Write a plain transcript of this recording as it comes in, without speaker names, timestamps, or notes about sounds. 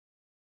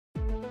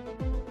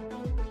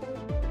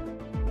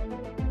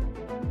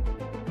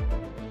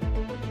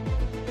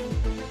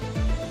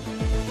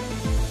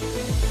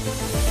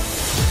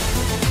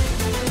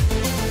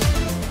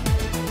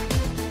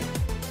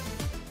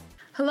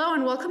Hello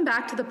and welcome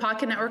back to the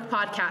Pocket Network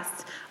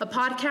Podcast, a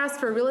podcast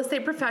for real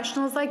estate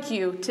professionals like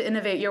you to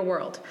innovate your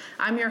world.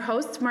 I'm your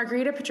host,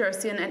 Margarita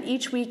Petrosian, and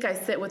each week I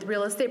sit with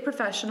real estate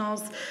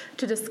professionals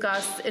to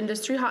discuss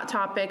industry hot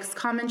topics,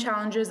 common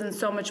challenges, and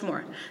so much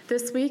more.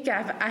 This week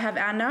I have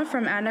Anna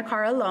from Anna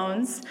Cara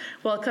Loans.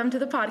 Welcome to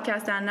the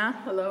podcast,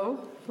 Anna.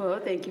 Hello. Well,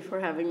 thank you for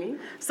having me.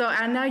 So,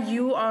 Anna,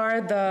 you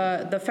are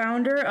the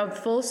founder of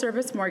Full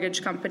Service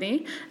Mortgage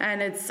Company,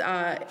 and it's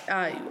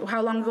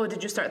how long ago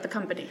did you start the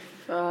company?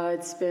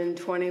 It's been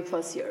 20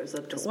 plus years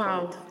at this point.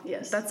 Wow,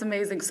 yes, that's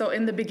amazing. So,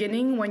 in the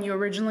beginning, when you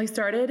originally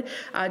started,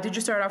 did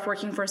you start off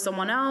working for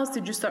someone else?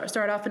 Did you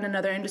start off in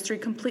another industry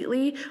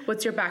completely?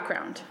 What's your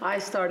background? I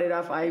started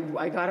off. I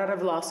got out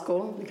of law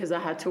school because I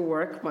had to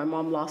work. My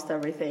mom lost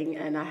everything,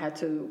 and I had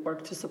to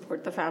work to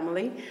support the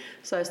family.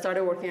 So I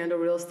started working under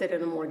real estate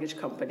and a mortgage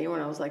company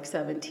when I was like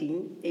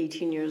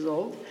 18 years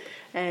old.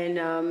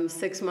 And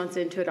 6 months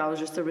into it, I was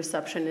just a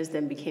receptionist,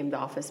 then became the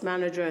office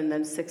manager. And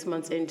then 6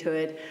 months into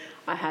it,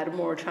 I had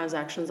more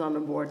transactions on the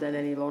board than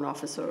any loan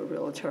officer or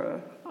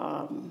realtor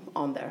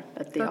on there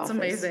at the office. That's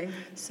amazing.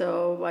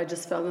 So I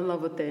just fell in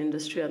love with the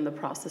industry and the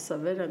process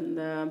of it. And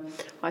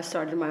I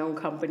started my own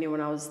company when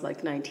I was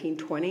like 19,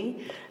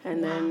 20.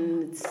 And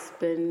then it's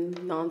been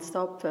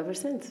nonstop ever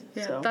since.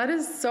 Yeah, so. That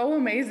is so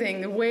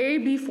amazing. Way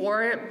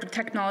before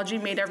technology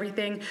made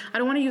everything, I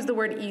don't want to use the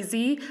word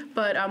easy,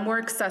 but more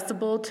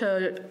accessible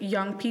to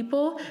young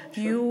people.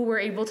 Sure. You were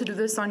able to do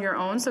this on your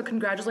own. So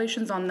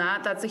congratulations on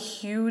that. That's a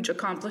huge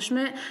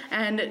accomplishment.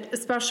 And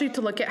especially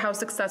to look at how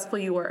successful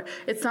you were.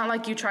 It's not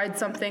like you tried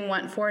something,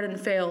 went for it, and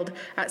failed.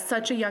 At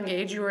such a young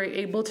age, you were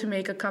able to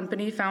make a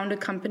company, found a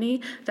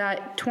company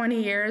that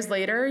 20 years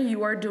later,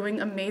 you are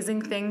doing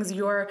amazing things.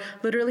 You're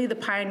literally the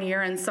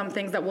pioneer in some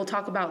things that we'll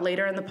talk about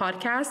later in the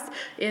podcast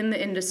in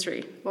the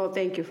industry. Well,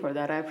 thank you for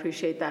that. I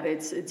appreciate that.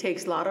 It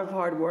takes a lot of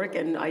hard work,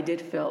 and I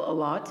did fail a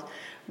lot.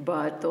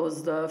 But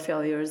the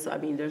failures, I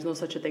mean, there's no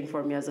such a thing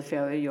for me as a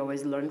failure. You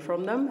always learn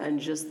from them, and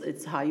just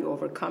it's how you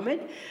overcome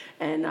it.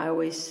 And I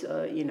always,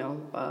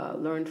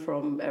 learned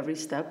from every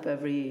step,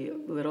 every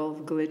little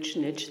glitch,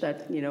 niche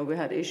that, we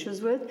had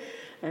issues with.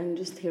 And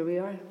just here we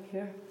are,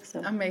 here.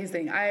 So.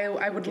 Amazing.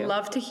 I would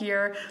love to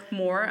hear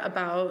more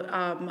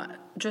about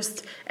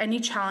just any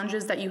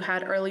challenges that you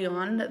had early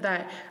on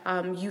that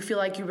you feel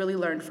like you really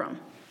learned from.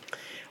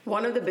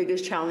 One of the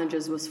biggest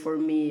challenges was for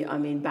me, I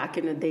mean, back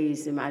in the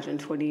days, imagine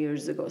 20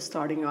 years ago,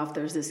 starting off,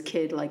 there's this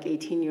kid, like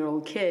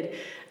 18-year-old kid,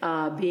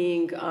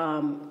 being...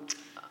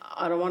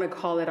 I don't want to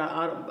call it.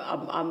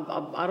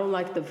 I don't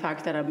like the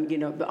fact that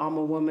I'm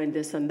a woman,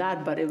 this and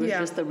that. But it was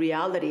just the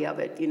reality of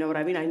it. You know what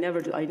I mean? I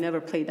never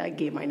played that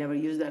game. I never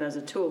used that as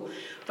a tool.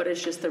 But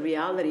it's just the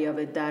reality of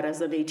it that as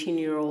an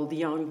 18-year-old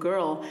young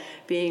girl,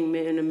 being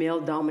in a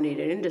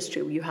male-dominated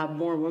industry, you have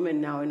more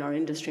women now in our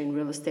industry in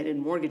real estate and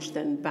mortgage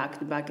than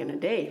back in the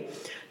day.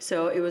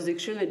 So it was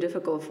extremely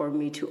difficult for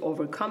me to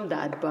overcome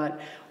that. But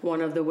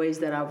one of the ways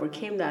that I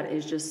overcame that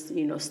is just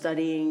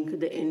studying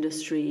the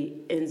industry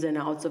ins and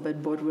outs of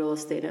it, both real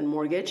estate and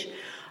mortgage.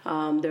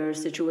 There are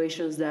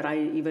situations that I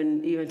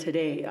even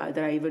today that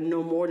I even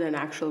know more than an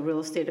actual real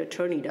estate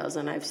attorney does,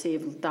 and I've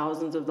saved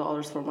thousands of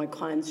dollars for my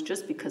clients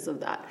just because of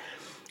that.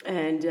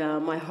 And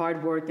my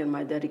hard work and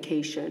my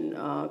dedication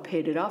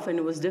paid it off, and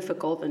it was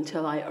difficult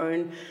until I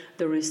earned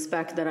the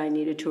respect that I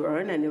needed to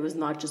earn, and it was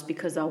not just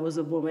because I was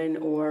a woman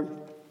or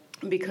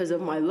because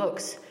of my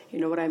looks. You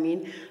know what I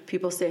mean?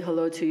 People say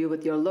hello to you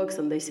with your looks,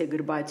 and they say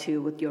goodbye to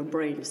you with your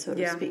brain, so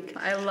to speak.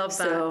 I love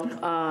that. So,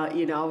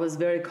 I was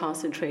very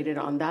concentrated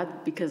on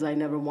that because I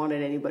never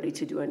wanted anybody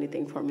to do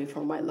anything for me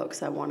for my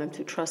looks. I want them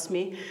to trust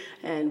me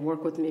and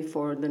work with me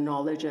for the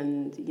knowledge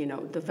and,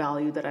 the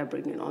value that I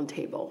bring in on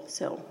table.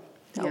 So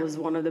that was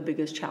one of the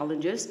biggest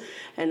challenges,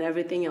 and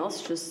everything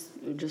else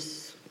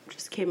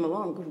just came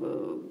along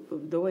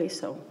the way,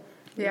 so...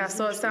 Yeah,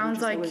 so it sounds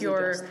like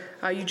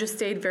you just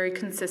stayed very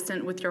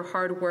consistent with your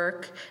hard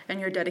work and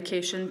your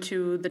dedication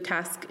to the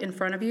task in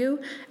front of you,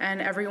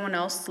 and everyone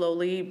else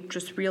slowly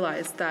just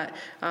realized that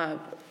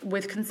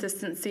with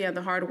consistency and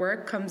the hard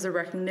work comes the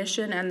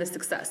recognition and the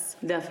success.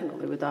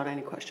 Definitely, without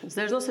any questions.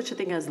 There's no such a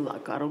thing as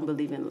luck. I don't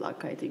believe in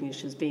luck. I think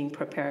it's just being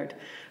prepared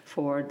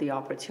for the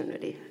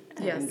opportunity.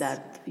 And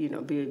that,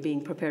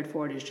 being prepared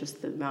for it is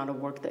just the amount of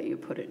work that you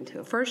put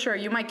into. For sure.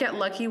 You might get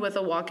lucky with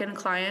a walk-in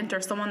client or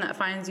someone that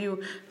finds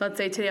you, let's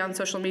say today on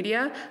social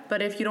media,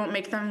 but if you don't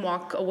make them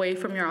walk away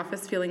from your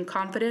office feeling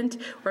confident,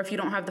 or if you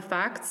don't have the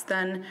facts,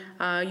 then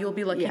you'll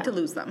be lucky to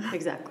lose them.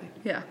 Exactly.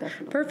 Yeah.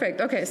 Definitely.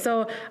 Perfect. Okay.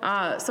 So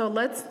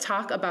let's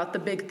talk about the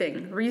big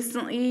thing.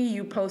 Recently,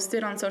 you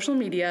posted on social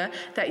media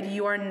that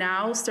you are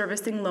now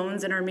servicing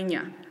loans in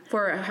Armenia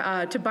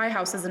to buy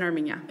houses in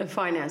Armenia.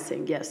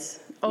 Financing,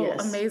 yes. Oh,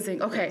 Yes.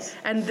 amazing. Okay. Yes.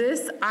 And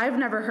this, I've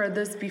never heard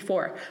this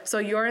before. So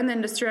you're in the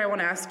industry. I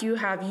want to ask you,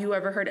 have you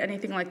ever heard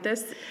anything like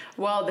this?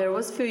 Well, there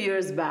was a few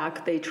years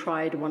back, they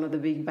tried, one of the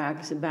big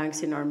banks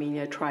in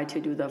Armenia tried to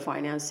do the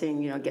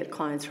financing, get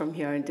clients from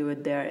here and do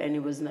it there. And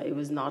it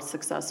was not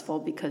successful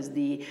because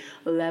the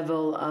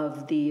level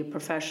of the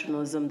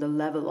professionalism, the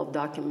level of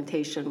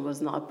documentation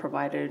was not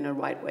provided in the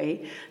right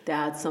way. They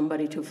had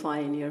somebody to fly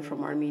in here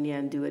from Armenia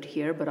and do it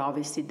here, but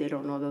obviously they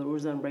don't know the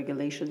rules and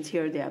regulations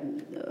here. They have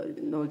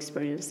no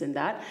experience in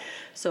that.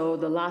 So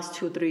the last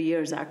 2-3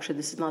 years, actually,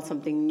 this is not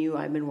something new.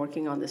 I've been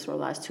working on this for the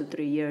last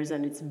 2-3 years,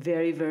 and it's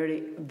very,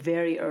 very,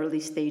 very early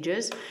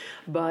stages,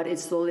 but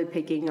it's slowly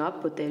picking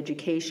up with the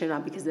education,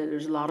 because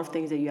there's a lot of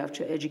things that you have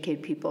to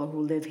educate people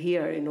who live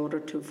here in order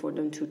for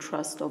them to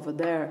trust over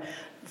there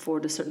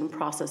for the certain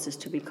processes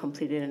to be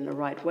completed in the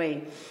right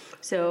way.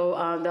 So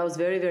that was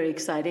very, very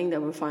exciting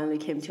that we finally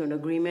came to an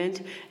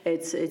agreement.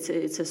 It's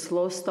a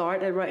slow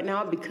start right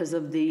now because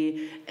of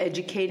the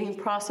educating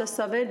process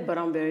of it, but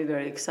I'm very,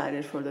 very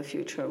excited for the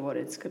future, what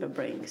it's going to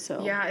bring.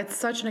 So yeah, it's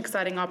such an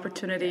exciting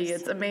opportunity. Yes.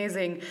 It's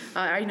amazing.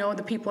 I know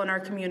the people in our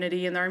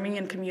community, in the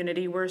Armenian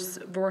community, we're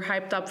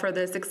hyped up for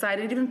this,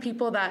 excited. Even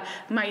people that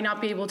might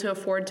not be able to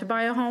afford to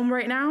buy a home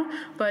right now,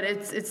 but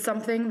it's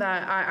something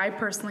that I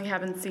personally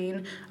haven't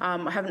seen,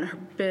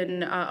 haven't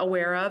been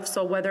aware of.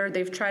 So whether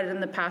they've tried it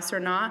in the past or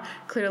not,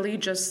 clearly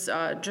just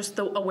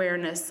the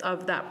awareness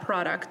of that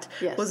product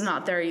Yes. was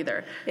not there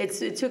either.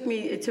 It took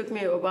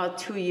me about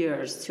 2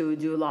 years to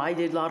do law. I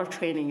did a lot of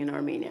training in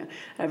Armenia.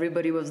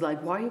 Everybody was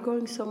like, "Why are you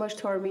going so much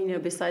to Armenia?"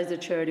 Besides the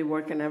charity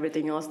work and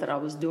everything else that I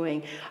was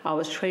doing, I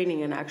was training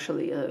in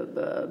actually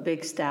a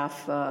big staff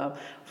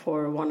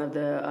for one of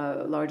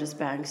the largest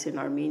banks in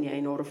Armenia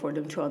in order for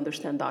them to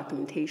understand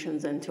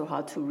documentations and to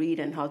how to read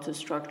and how to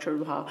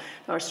structure how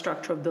our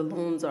structure of the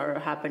loans are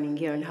happening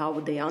here and how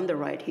would they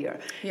underwrite here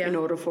in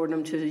order for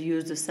them to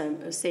use the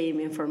same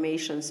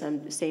information,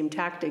 same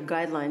tactic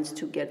guidelines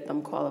to get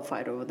them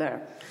qualified over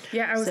there.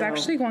 Yeah, I was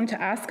actually going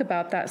to ask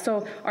about that.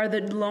 So are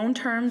the loan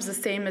terms the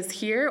same as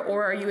here,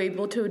 or are you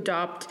able to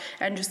adopt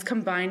and just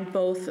combine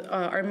both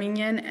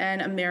Armenian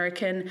and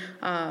American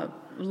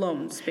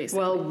loans, basically?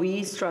 Well,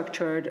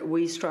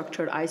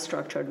 I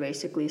structured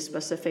basically a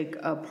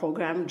specific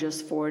program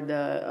just for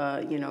the,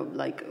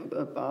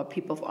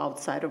 people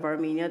outside of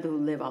Armenia who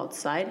live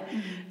outside,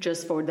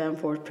 just for them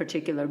for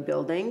particular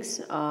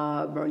buildings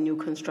or new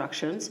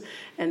constructions.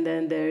 And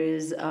then there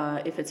is,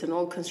 if it's an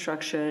old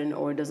construction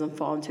or it doesn't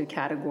fall into a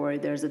category,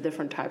 there's a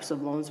different types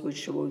of loans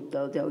which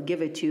they'll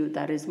give it to you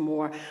that is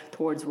more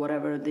towards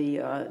whatever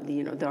the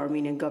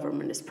Armenian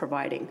government is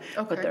providing.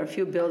 Okay. But there are a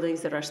few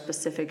buildings that are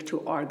specific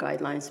to our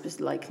guidelines,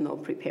 like no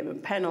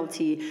prepayment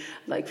penalty,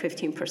 like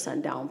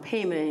 15% down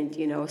payment,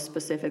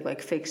 specific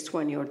like fixed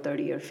 20 or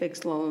 30-year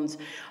fixed loans.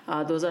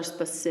 Those are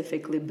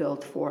specifically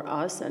built for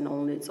us,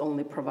 and it's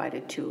only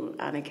provided to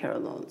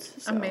Anacare loans.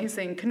 So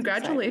amazing.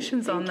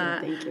 Congratulations on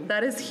that. Thank you.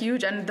 That is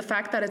huge. And the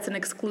fact that it's an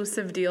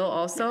exclusive deal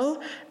also,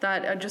 Yes.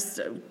 that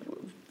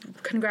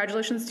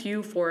congratulations to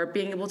you for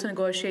being able to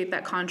negotiate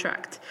that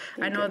contract.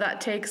 I know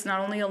that takes not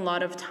only a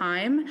lot of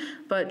time,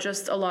 but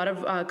just a lot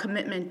of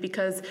commitment,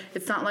 because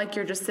it's not like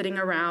you're just sitting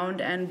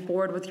around and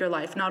bored with your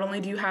life. Not only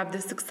do you have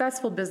this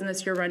successful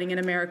business you're running in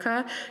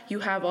America, you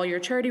have all your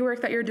charity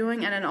work that you're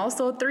doing, and then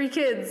also 3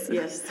 kids.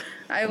 Yes.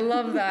 I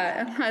love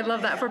that. I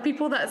love that. For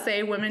people that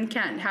say women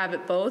can't have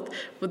it both,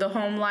 with the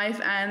home life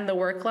and the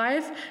work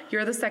life,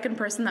 you're the second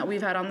person that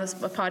we've had on this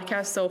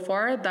podcast so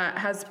far that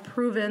has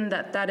proven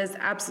that is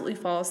absolutely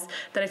false,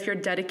 that if you're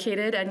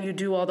dedicated and you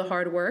do all the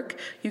hard work,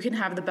 you can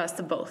have the best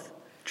of both.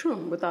 True,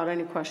 without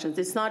any questions.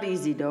 It's not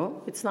easy,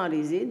 though. It's not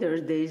easy.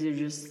 There's days you're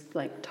just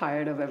like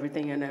tired of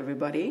everything and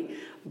everybody.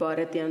 But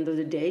at the end of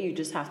the day, you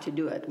just have to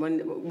do it.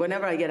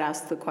 Whenever I get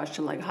asked the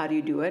question, like, how do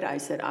you do it? I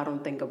said, I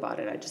don't think about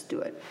it. I just do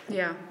it.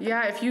 Yeah.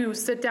 If you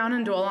sit down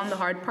and dwell on the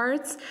hard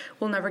parts,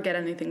 we'll never get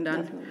anything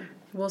done. Definitely.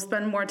 We'll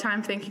spend more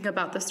time thinking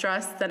about the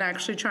stress than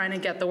actually trying to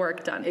get the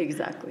work done.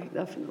 Exactly,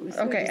 definitely.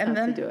 So Okay, and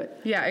then to do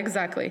it. Yeah,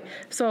 exactly.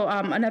 So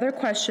another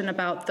question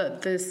about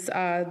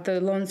the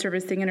loan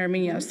servicing in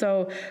Armenia.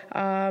 So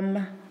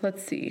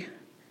let's see.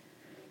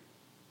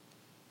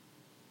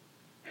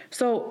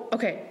 So,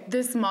 okay,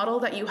 this model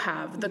that you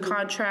have, the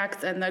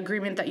contracts and the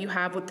agreement that you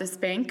have with this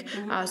bank,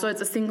 so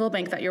it's a single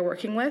bank that you're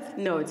working with?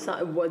 No, it's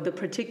not. What the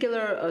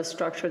particular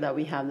structure that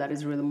we have that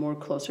is really more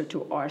closer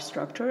to our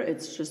structure,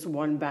 it's just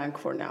one bank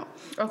for now.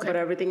 Okay. But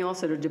everything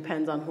else, it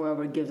depends on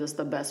whoever gives us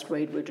the best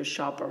rate. We just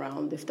shop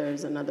around if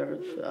there's another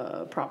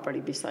property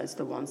besides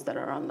the ones that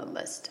are on the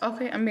list.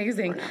 Okay,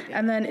 amazing. Now, yeah.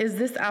 And then is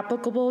this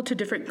applicable to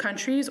different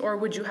countries, or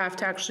would you have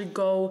to actually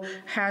go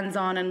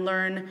hands-on and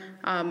learn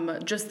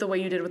just the way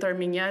you did with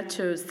Armenia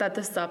to set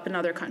this up in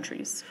other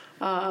countries?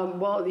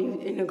 Well,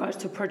 in regards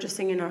to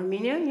purchasing in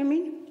Armenia, you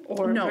mean?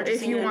 Or no,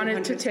 if you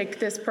wanted to take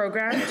this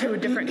program to a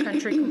different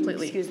country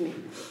completely. Excuse me.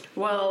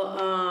 Well,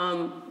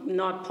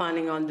 not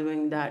planning on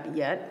doing that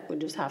yet. We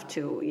just have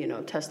to,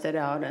 test it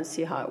out and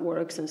see how it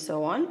works and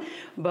so on.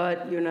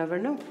 But you never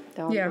know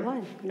down the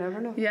line. You never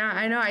know. Yeah,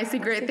 I know. I see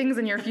great things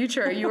in your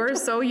future. You are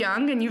so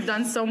young and you've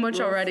done so much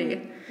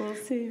already. We'll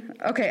see.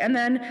 Okay, and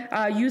then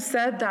you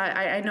said that,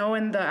 I know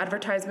in the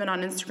advertisement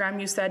on Instagram,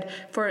 you said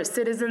for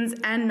citizens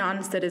and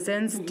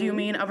non-citizens. Do you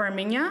mean of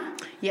Armenia?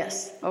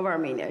 Yes, of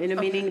Armenia.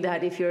 Meaning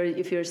that if you're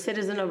a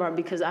citizen of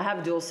Armenia, because I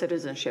have dual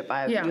citizenship.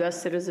 I have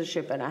U.S.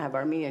 citizenship and I have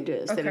Armenian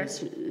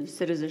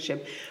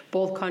citizenship.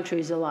 Both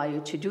countries allow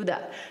you to do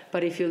that.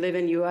 But if you live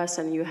in U.S.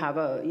 and you have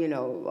a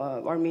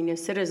Armenian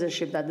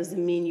citizenship, that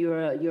doesn't mean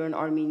you're an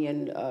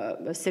Armenian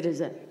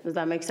citizen. Does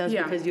that make sense?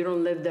 Yeah. Because you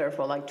don't live there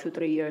for like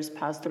 2-3 years,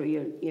 past 3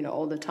 years,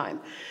 all the time.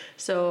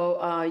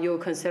 So you'll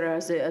consider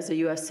as a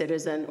U.S.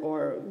 citizen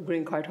or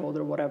green card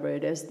holder, whatever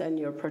it is, then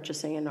you're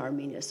purchasing in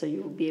Armenia. So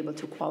you'll be able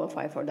to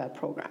qualify for that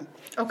program.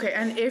 Okay,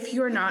 and if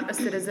you're not a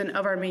citizen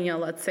of Armenia,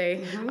 let's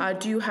say,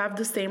 do you have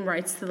the same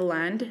rights to the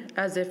land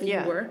as if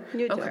you were?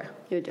 You do. Okay,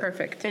 you do.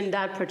 Perfect. In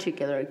that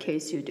particular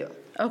case, you do.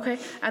 Okay,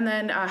 and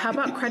then how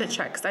about credit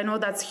checks? I know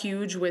that's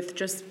huge with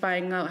just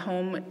buying a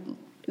home.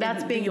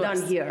 That's being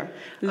done here.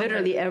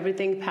 Literally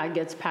everything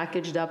gets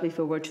packaged up. If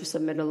we were to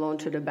submit a loan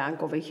to the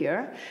bank over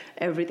here,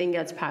 everything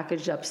gets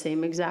packaged up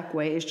same exact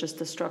way. It's just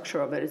the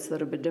structure of it. It's a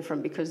little bit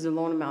different because the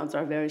loan amounts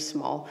are very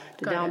small.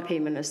 The down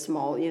payment is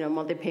small.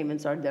 Monthly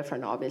payments are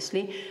different,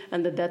 obviously.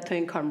 And the debt to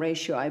income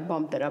ratio, I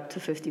bumped it up to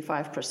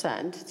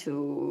 55%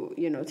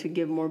 to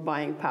give more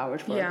buying power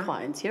for our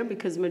clients here,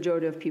 because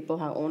majority of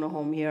people own a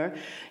home here,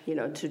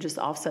 to just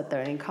offset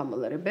their income a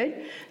little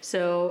bit.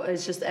 So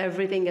it's just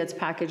everything gets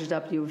packaged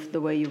up the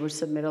way you would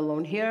submit a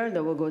loan here. They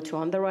will go to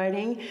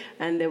underwriting,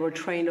 and they were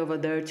trained over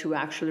there to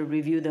actually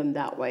review them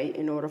that way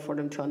in order for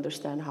them to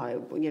understand how,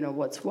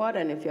 what's what.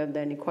 And if you have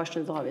any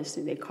questions,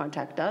 obviously they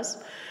contact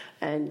us,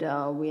 and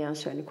we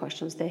answer any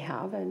questions they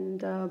have.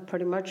 And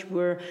pretty much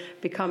we're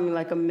becoming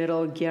like a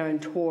middle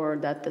guarantor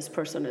that this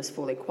person is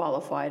fully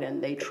qualified,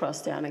 and they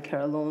trust the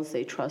Anacare loans,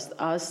 they trust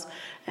us,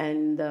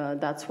 and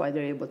that's why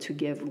they're able to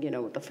give,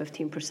 with the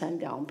 15%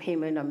 down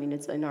payment. I mean,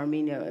 it's in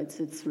Armenia,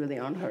 it's really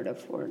unheard of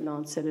for a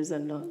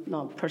non-citizen,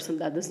 non-person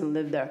that doesn't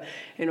live there,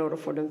 in order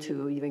for them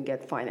to even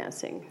get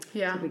financing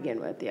to begin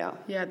with.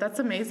 Yeah, that's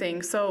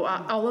amazing. So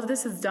all of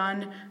this is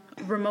done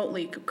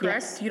remotely,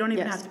 correct? Yes. You don't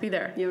even have to be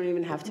there. You don't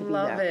even have to be there.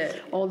 Love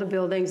it. All the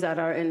buildings that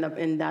are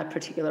in that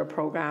particular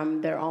program,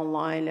 they're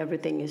online.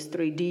 Everything is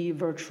 3D,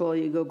 virtual.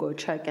 You go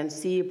check and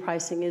see.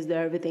 Pricing is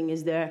there. Everything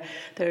is there.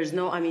 There's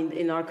no,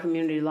 in our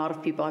community, a lot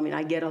of people,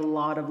 I get a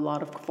lot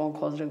of phone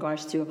calls in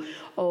regards to,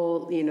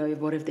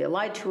 what if they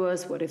lied to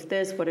us? What if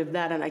this? What if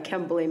that? And I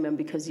can't blame them,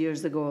 because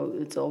years ago,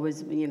 it's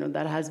always,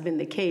 that has been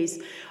the case.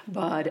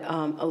 But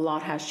a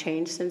lot has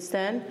changed since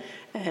then.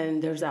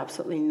 And there's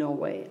absolutely no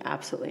way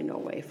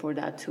for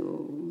that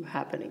to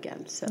happen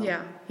again. So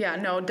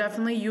no,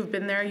 definitely. You've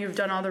been there. You've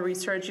done all the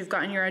research. You've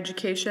gotten your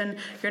education.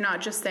 You're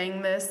not just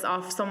saying this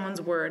off someone's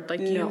word. Like,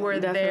 you were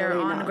there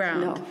on the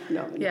ground.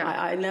 No.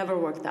 I never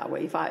work that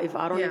way. If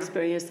I don't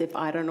experience, if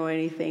I don't know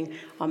anything,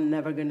 I'm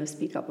never going to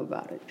speak up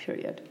about it.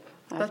 Period.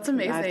 That's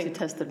amazing. I have to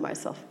test it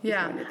myself.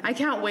 Yeah, I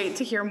can't wait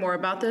to hear more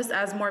about this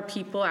as more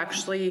people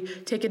actually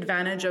take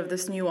advantage of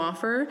this new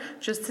offer,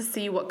 just to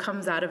see what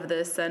comes out of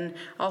this. And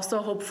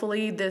also,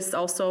 hopefully, this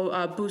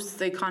also boosts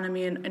the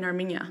economy in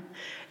Armenia.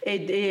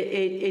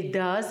 It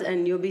does,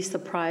 and you'll be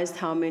surprised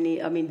how many,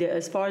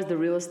 as far as the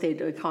real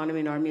estate economy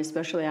in Armenia,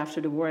 especially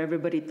after the war,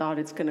 everybody thought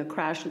it's going to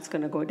crash, it's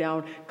going to go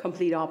down.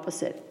 Complete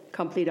opposite.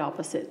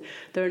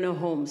 There are no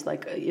homes.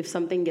 Like, if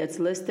something gets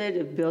listed,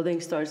 if building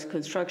starts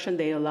construction,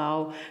 they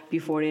allow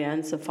before it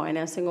ends the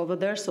financing over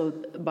there. So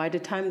by the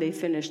time they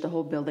finish, the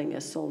whole building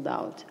is sold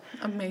out.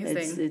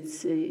 Amazing.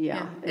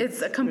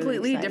 It's a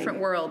completely really different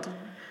world.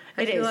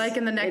 I feel like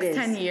in the next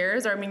 10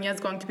 years, Armenia is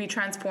going to be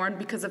transformed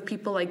because of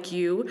people like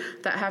you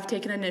that have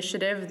taken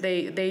initiative.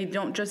 They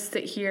don't just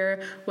sit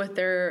here with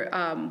their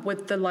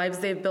with the lives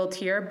they've built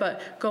here,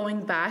 but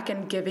going back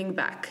and giving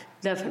back.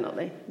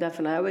 Definitely.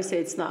 I always say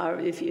it's not,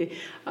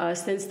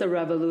 since the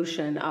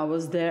revolution, I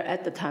was there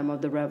at the time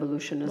of the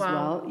revolution as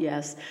well.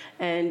 Yes.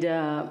 And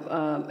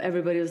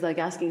everybody was like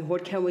asking,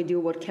 what can we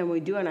do?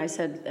 And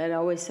I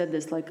always said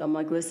this, I'm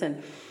like,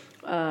 listen,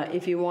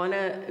 if you want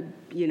to,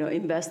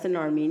 invest in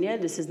Armenia,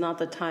 this is not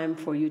the time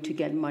for you to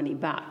get money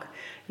back.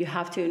 You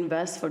have to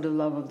invest for the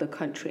love of the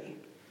country.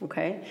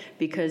 Okay?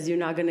 Because you're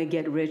not going to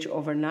get rich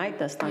overnight.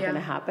 That's not going to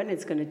happen.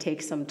 It's going to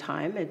take some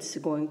time. It's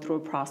going through a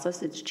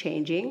process. It's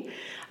changing.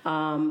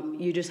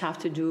 You just have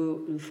to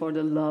do for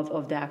the love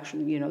of the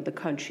actual, the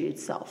country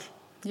itself.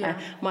 Yeah.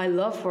 My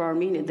love for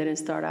Armenia didn't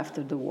start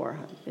after the war.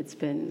 It's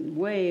been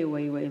way,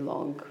 way, way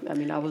long. I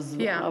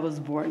was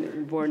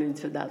born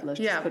into that. Let's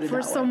just put it that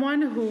way. For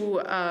someone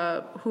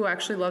who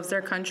actually loves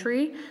their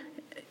country,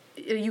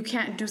 you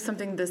can't do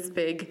something this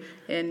big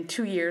in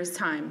 2 years'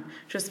 time,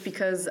 just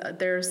because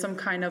there's some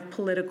kind of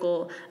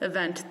political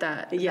event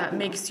that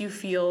makes you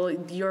feel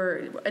you're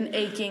an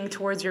aching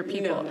towards your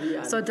people.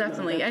 So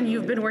definitely. And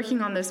you've been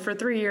working on this for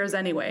 3 years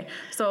anyway.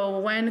 So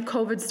when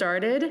COVID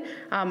started,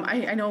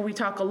 I know we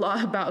talk a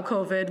lot about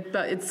COVID,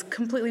 but it's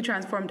completely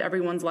transformed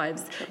everyone's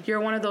lives. You're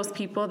one of those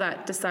people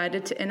that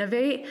decided to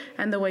innovate,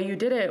 and the way you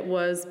did it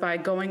was by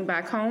going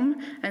back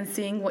home and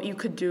seeing what you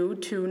could do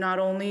to not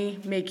only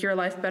make your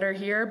life better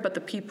here, but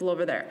the people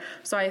over there.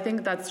 So I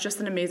think that's just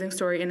an amazing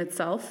story in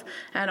itself.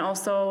 And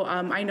also,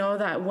 I know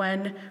that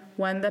when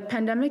the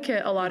pandemic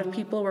hit, a lot of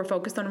people were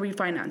focused on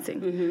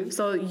refinancing.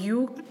 So you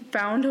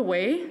found a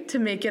way to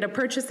make it a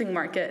purchasing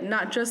market,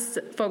 not just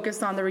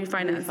focus on the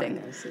refinancing.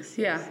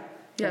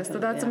 Yeah, so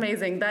that's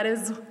amazing. That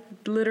is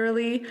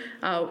literally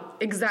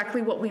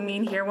exactly what we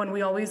mean here when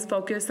we always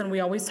focus and we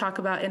always talk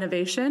about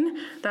innovation.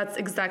 That's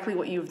exactly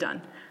what you've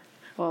done.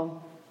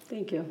 Well,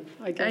 thank you.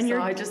 I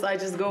guess I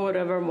just go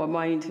whatever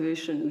my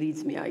intuition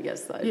leads me, I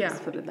guess. I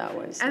just put it that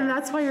way. So. And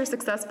that's why you're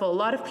successful. A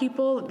lot of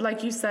people,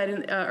 like you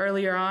said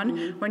earlier on,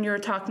 when you were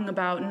talking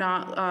about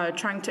not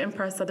trying to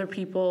impress other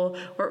people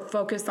or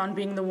focus on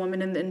being the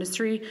woman in the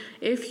industry,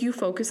 if you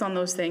focus on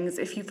those things,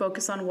 if you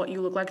focus on what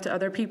you look like to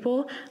other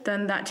people,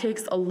 then that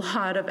takes a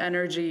lot of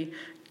energy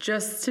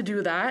just to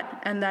do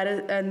that, and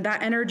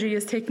that energy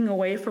is taking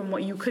away from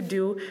what you could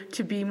do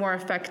to be more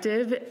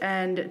effective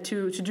and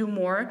to do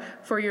more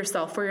for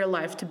yourself, for your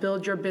life, to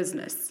build your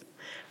business.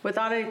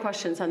 Without any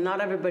questions, and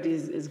not everybody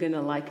is going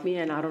to like me,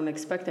 and I don't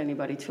expect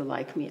anybody to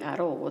like me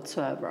at all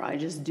whatsoever. I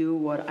just do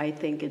what I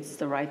think it's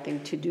the right thing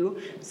to do.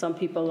 Some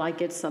people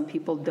like it, some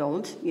people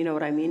don't. You know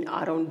what I mean?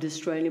 I don't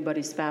destroy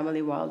anybody's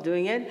family while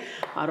doing it.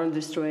 I don't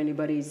destroy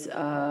anybody's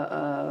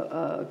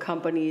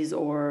companies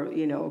or,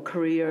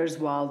 careers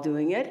while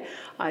doing it.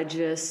 I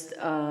just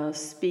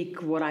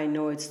speak what I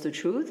know it's the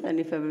truth, and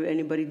if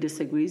anybody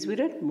disagrees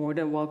with it, more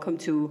than welcome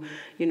to,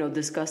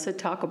 discuss it,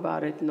 talk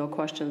about it, no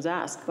questions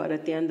asked. But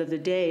at the end of the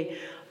day,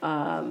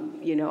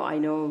 I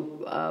know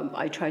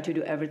I try to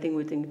do everything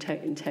with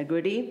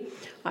integrity.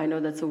 I know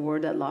that's a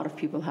word that a lot of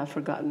people have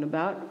forgotten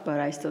about, but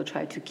I still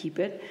try to keep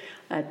it.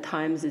 At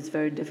times, it's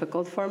very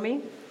difficult for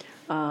me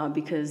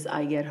because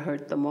I get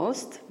hurt the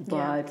most.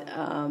 But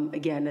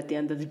again, at the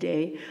end of the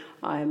day,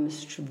 I'm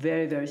a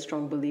very, very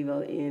strong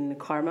believer in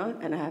karma,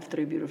 and I have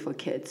 3 beautiful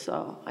kids,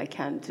 so I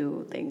can't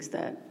do things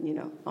that,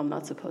 I'm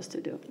not supposed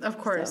to do. Of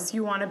course.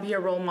 You want to be a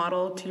role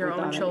model to your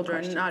own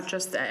children, not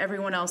just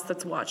everyone else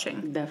that's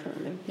watching.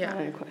 Definitely. Yeah.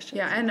 Not any questions.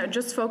 Yeah, and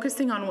just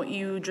focusing on what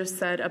you just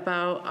said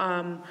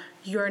about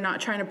you're not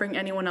trying to bring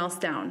anyone else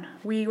down.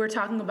 We were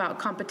talking about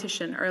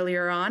competition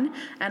earlier on,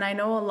 and I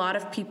know a lot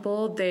of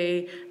people,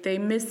 they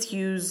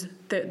misuse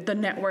the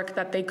network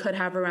that they could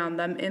have around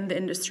them in the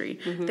industry.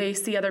 They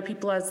see other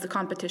people as the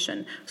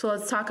competition. So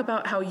let's talk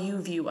about how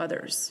you view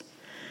others.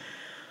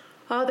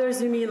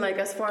 Others, you mean like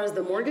as far as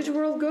the mortgage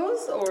world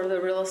goes, or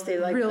the real estate?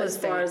 Like real as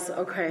estate. Far as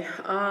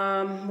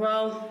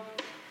well,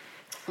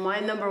 my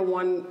number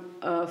one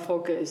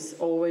focus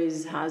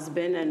always has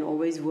been and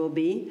always will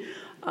be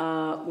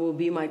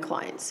my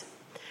clients.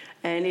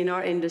 And in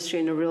our industry,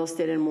 in the real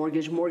estate and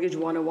mortgage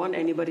 101,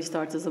 anybody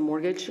starts as a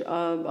mortgage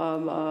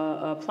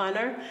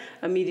planner,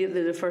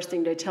 immediately the first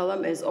thing they tell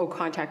them is,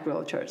 contact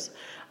realtors.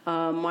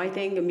 My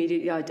thing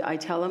immediately, I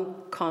tell them,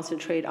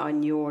 concentrate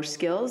on your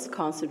skills,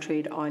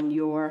 concentrate on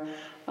your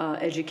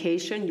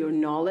education, your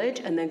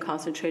knowledge, and then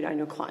concentrate on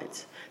your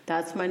clients.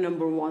 That's my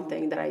number one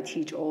thing that I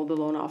teach all the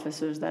loan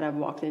officers that have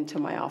walked into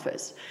my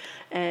office.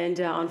 And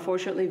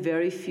unfortunately,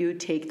 very few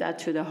take that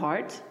to the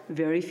heart,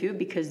 very few,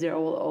 because they're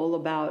all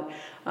about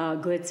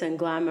glitz and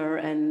glamour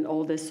and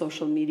all this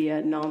social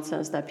media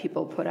nonsense that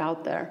people put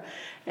out there.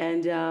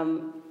 And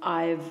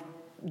I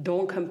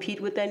don't compete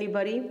with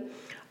anybody.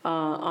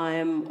 I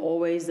am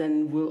always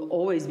and will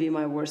always be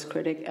my worst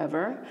critic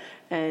ever.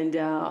 And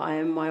I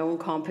am my own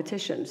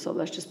competition. So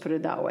let's just put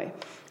it that way.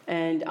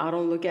 And I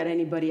don't look at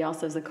anybody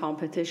else as a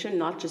competition,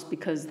 not just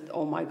because,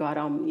 oh my God,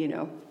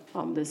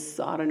 I'm this,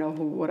 I don't know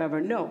who,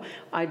 whatever. No,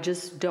 I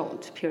just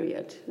don't,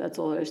 period. That's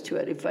all there is to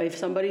it. If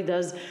somebody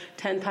does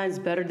 10 times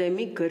better than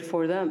me, good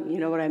for them. You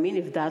know what I mean?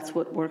 If that's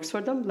what works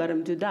for them, let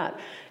them do that.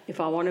 If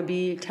I want to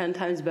be 10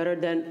 times better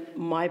than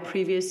my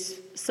previous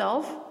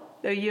self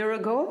a year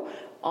ago,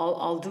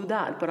 I'll do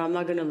that. But I'm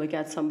not going to look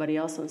at somebody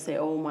else and say,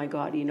 oh my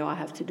God, I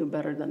have to do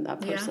better than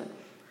that person. Yeah.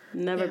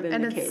 Never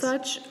been the case. And it's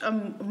such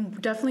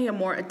definitely a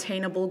more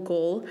attainable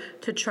goal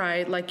to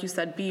try, like you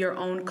said, be your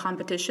own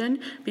competition,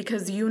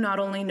 because you not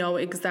only know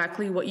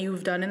exactly what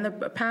you've done in the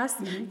past,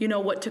 you know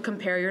what to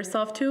compare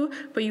yourself to,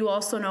 but you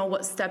also know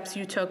what steps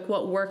you took,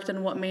 what worked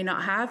and what may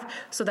not have,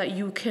 so that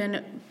you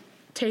can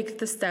take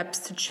the steps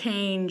to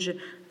change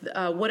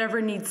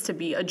whatever needs to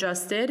be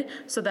adjusted,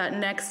 so that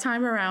next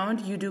time around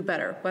you do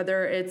better,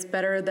 whether it's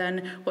better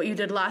than what you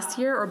did last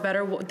year or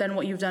better than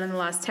what you've done in the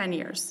last 10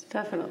 years.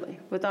 Definitely,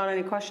 without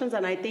any questions.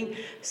 And I think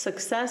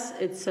success,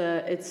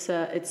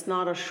 it's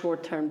not a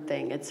short-term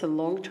thing. It's a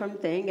long-term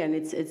thing, and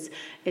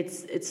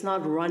it's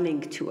not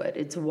running to it.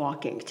 It's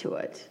walking to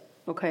it.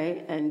 Okay,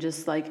 and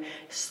just like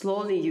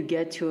slowly you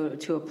get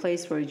to a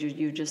place where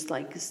you're just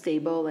like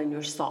stable and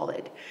you're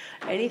solid.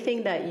 Anything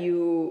that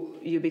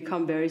you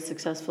become very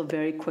successful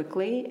very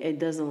quickly, it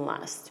doesn't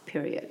last,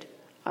 period.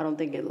 I don't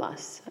think it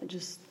lasts. I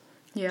just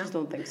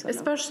don't think so.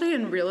 Especially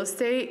in real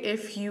estate,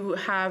 if you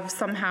have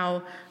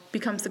somehow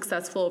become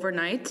successful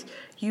overnight,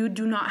 you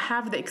do not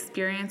have the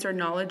experience or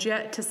knowledge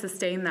yet to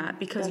sustain that,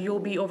 because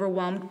you'll be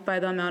overwhelmed by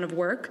the amount of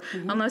work,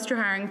 unless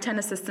you're hiring 10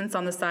 assistants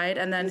on the side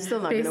and then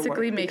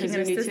basically making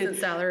an assistant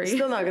salary. It's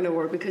still not going to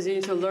work, because you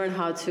need to learn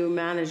how to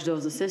manage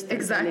those assistants.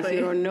 Exactly. And if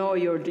you don't know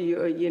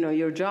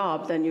your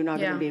job, then you're not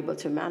going to be able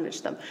to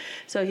manage them.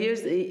 So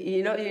here's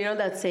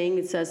that saying,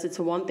 it says it's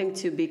one thing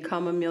to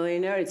become a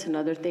millionaire, it's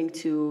another thing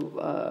to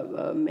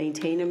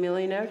maintain a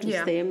millionaire, to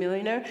stay a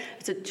millionaire.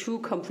 It's two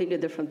completely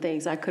different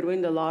things. I could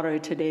win the lottery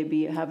today,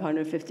 have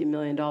 $150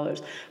 million,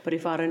 but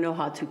if I don't know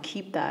how to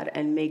keep that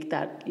and make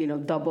that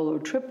double or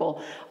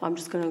triple, I'm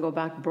just going to go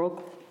back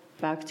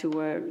to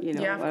where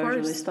I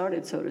originally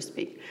started, so to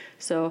speak.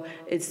 So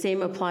it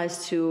same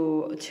applies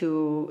to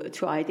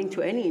I think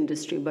to any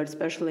industry, but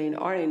especially in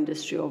our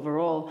industry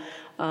overall.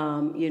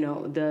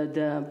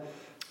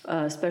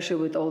 Especially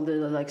with all the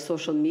like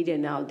social media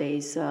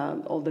nowadays,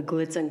 all the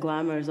glitz and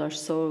glamours are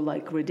so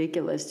like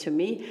ridiculous to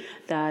me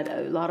that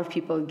a lot of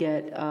people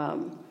get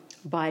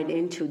buy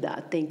into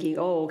that, thinking,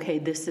 oh, okay,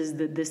 this is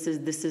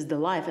the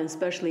life. And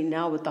especially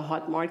now with the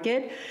hot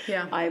market,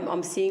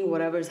 I'm seeing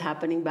whatever's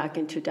happening back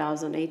in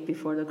 2008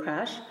 before the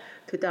crash.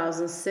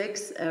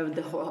 2006,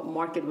 the whole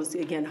market was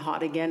again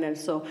hot again, and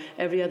so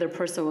every other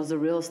person was a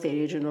real estate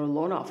agent or a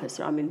loan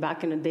officer. I mean,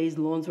 back in the days,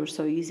 loans were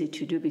so easy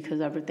to do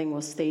because everything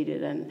was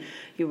stated, and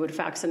you would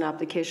fax an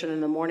application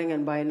in the morning,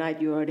 and by night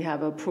you already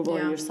have approval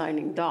and you're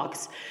signing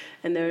docs.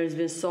 And there has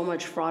been so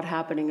much fraud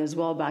happening as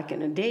well back in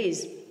the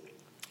days,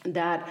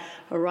 that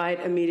right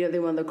immediately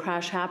when the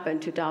crash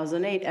happened,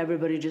 2008,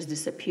 everybody just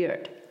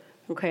disappeared.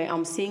 Okay,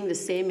 I'm seeing the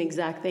same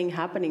exact thing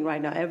happening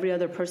right now. Every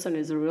other person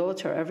is a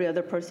realtor. Every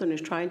other person is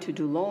trying to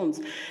do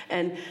loans,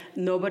 and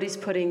nobody's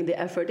putting the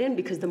effort in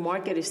because the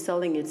market is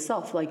selling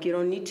itself. Like, you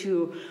don't need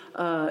to,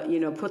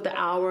 put the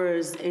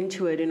hours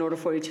into it in order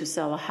for you to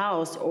sell a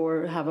house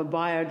or have a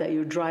buyer that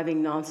you're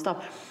driving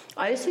nonstop.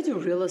 I used to do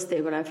real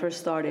estate when I first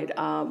started.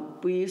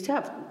 We used to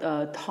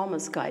have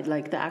Thomas Guide,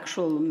 like the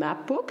actual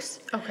map books.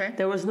 Okay.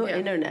 There was no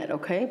internet,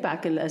 okay,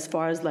 back in as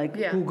far as like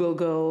Google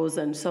goes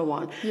and so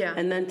on. Yeah.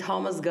 And then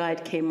Thomas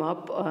Guide came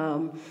up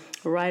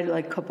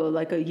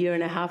like a year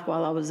and a half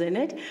while I was in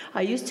it.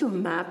 I used to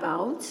map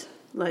out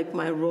like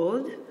my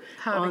road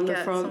how to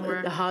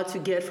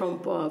get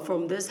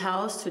from this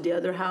house to the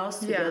other house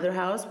to the other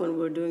house when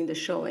we're doing the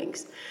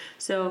showings.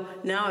 So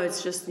now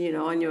it's just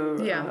on your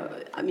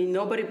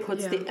nobody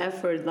puts the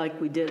effort like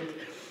we did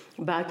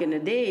back in the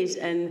days,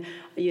 and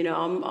I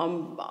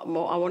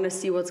want to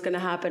see what's going to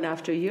happen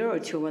after a year or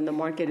two when the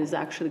market is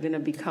actually going to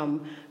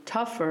become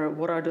tougher.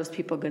 What are those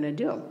people going to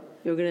do?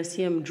 You're going to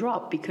see them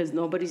drop because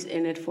nobody's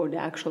in it for the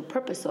actual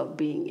purpose of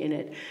being in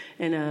it,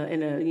 in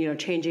a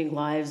changing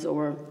lives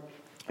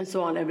and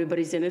so on.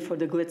 Everybody's in it for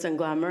the glitz and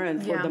glamour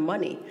and for the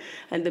money.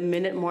 And the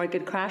minute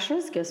market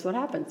crashes, guess what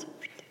happens?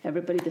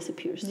 Everybody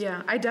disappears.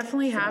 Yeah, I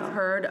definitely have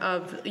heard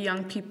of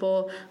young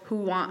people who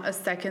want a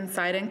second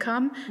side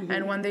income. Mm-hmm.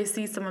 And when they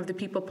see some of the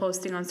people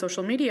posting on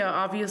social media,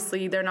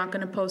 obviously they're not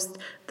going to post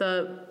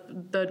the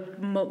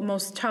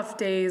most tough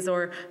days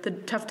or the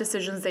tough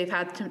decisions they've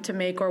had to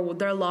make or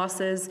their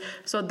losses.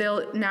 So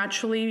they'll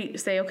naturally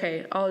say,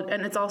 okay,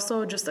 and it's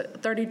also just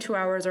 32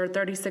 hours or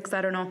 36,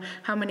 I don't know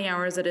how many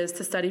hours it is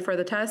to study for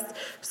the test.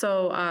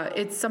 So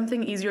it's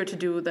something easier to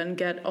do than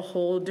get a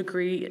whole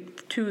degree,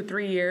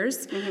 2-3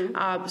 years.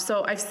 Mm-hmm.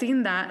 So I've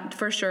seen that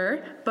for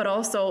sure, but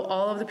also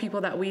all of the people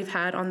that we've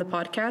had on the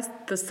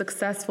podcast, the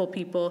successful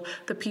people,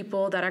 the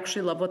people that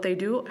actually love what they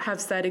do,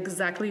 have said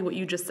exactly what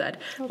you just said,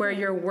 where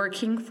you're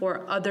working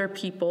for other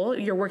people,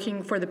 you're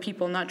working for the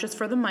people, not just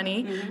for the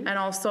money, mm-hmm. and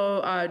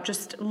also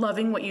just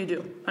loving what you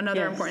do.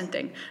 Another important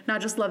thing,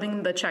 not just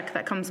loving the check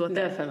that comes with it.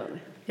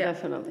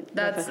 Definitely.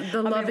 That's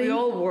the loving. I mean, we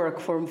all work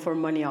for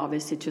money,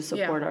 obviously, to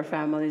support our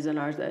families and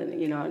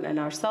and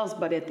ourselves.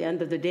 But at the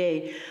end of the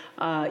day,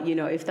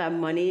 if that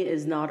money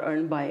is not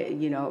earned by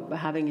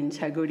having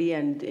integrity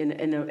and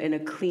in a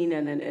clean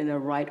and in a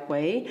right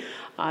way,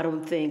 I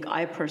don't think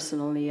I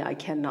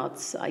cannot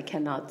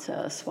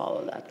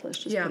swallow that. Let's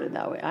just put it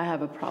that way. I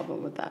have a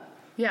problem with that.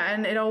 Yeah,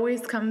 and it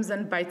always comes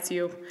and bites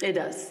you. It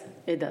does.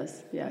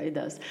 Yeah, it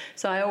does.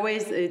 So I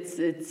always,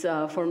 it's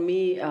for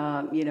me,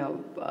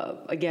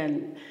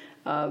 again,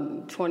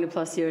 20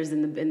 plus years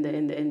in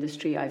the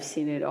industry, I've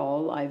seen it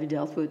all. I've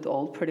dealt with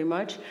all pretty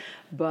much,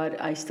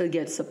 but I still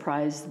get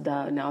surprised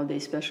that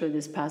nowadays, especially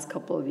this past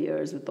couple of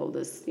years with all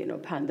this,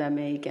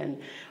 pandemic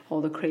and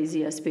all the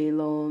crazy SBA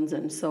loans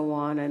and so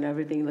on and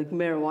everything, like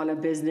marijuana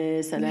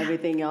business and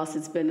everything else.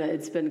 It's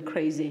been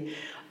crazy.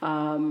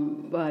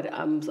 But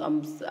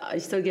I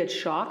still get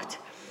shocked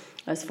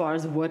as far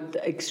as what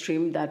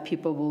extreme that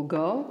people will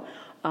go.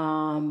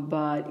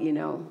 But,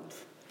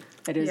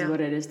 it is what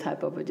it is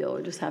type of a deal.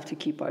 We just have to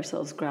keep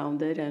ourselves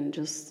grounded and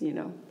just,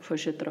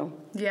 push it through.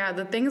 Yeah,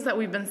 the things that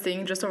we've been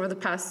seeing just over the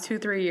past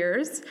 2-3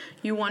 years,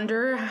 you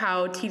wonder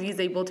how TV is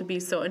able to be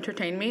so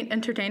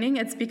entertaining.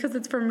 It's because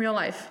it's from real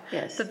life.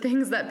 Yes. The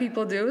things that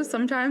people do,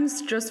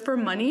 sometimes just for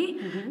money,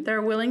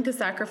 they're willing to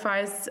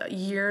sacrifice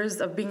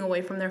years of being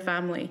away from their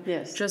family.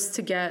 Yes. Just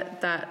to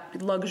get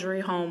that luxury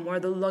home or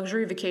the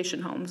luxury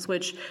vacation homes,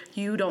 which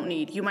you don't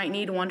need. You might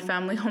need one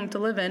family home to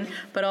live in,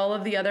 but all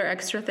of the other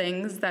extra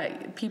things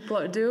that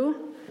people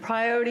do.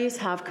 Priorities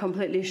have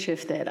completely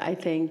shifted. I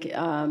think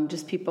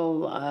just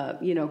people,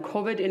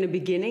 COVID in the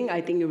beginning, I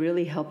think it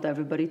really helped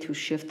everybody to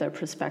shift their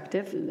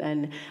perspective.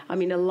 And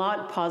a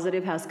lot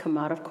positive has come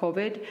out of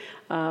COVID,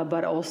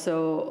 but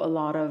also a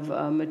lot of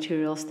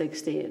materialistic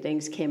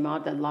things came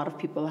out that a lot of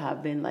people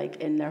have been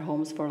in their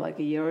homes for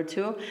a year or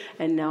two.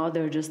 And now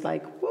they're just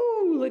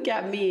woo, look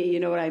at me. You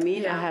know what I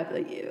mean? Yeah.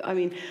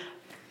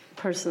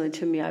 Personally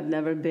to me, I've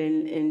never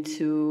been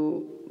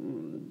into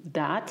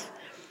that.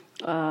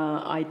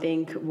 I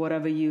think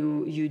whatever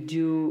you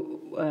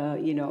do,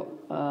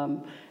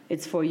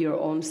 it's for your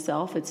own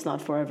self. It's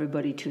not for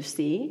everybody to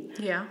see.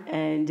 Yeah.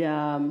 And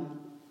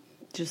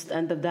just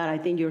end of that, I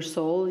think your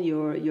soul,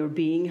 your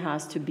being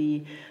has to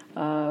be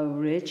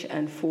rich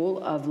and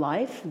full of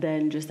life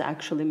than just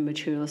actually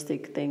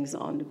materialistic things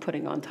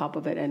putting on top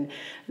of it. And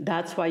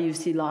that's why you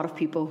see a lot of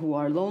people who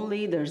are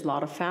lonely. There's a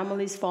lot of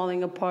families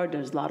falling apart.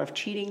 There's a lot of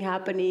cheating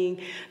happening.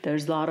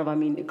 There's a lot of,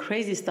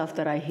 crazy stuff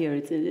that I hear.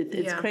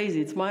 It's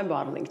crazy. It's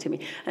mind-boggling to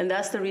me. And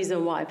that's the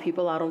reason why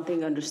people, I don't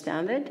think,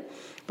 understand it.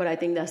 But I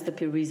think that's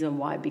the reason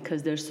why,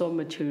 because they're so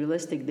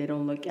materialistic. They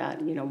don't look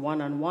at,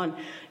 one-on-one.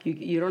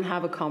 You don't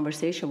have a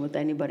conversation with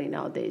anybody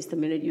nowadays. The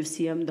minute you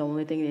see them, the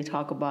only thing they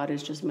talk about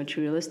is just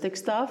materialistic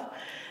stuff.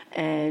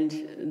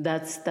 And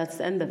that's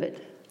the end of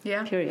it.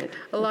 Yeah. Period.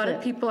 A lot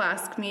of people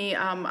ask me,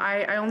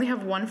 I only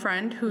have one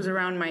friend who's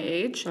around my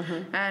age,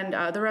 and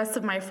the rest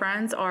of my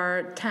friends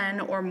are 10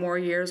 or more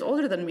years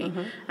older than me.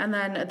 And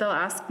then they'll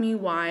ask me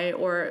why,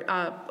 or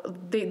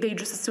they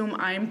just assume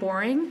I'm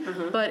boring.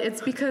 But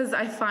it's because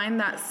I find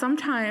that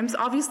sometimes,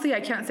 obviously I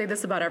can't say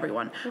this about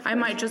everyone. I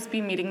might just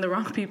be meeting the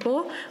wrong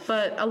people,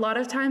 but a lot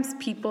of times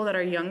people that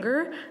are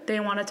younger, they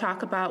want to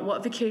talk about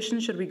what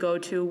vacation should we go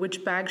to,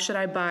 which bag should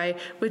I buy,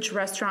 which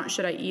restaurant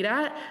should I eat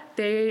at.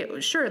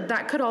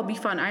 That could all be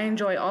fun. I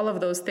enjoy all of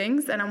those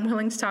things, and I'm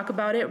willing to talk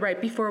about it right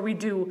before we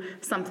do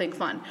something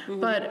fun.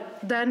 But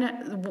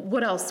then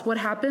what else? What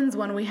happens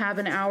when we have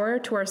an hour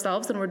to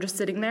ourselves and we're just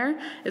sitting there?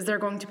 Is there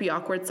going to be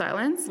awkward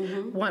silence?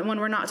 When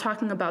we're not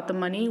talking about the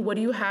money, what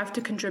do you have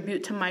to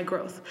contribute to my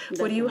growth?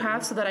 Definitely. What do you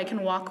have so that I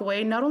can walk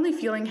away not only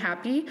feeling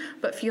happy,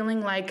 but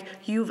feeling like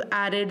you've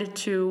added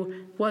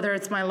to, whether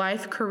it's my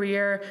life,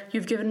 career,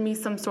 you've given me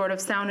some sort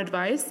of sound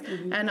advice.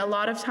 And a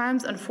lot of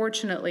times,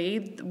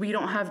 unfortunately, we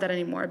don't have that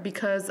anymore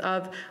because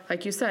of,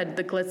 like you said,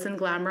 the glitz and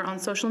glamour on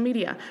social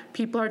media.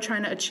 People are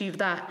trying to achieve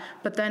that.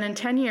 But then in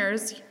 10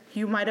 years,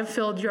 you might have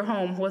filled your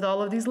home with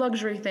all of these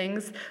luxury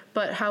things,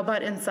 but how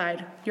about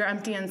inside? You're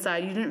empty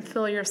inside. You didn't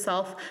fill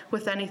yourself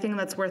with anything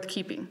that's worth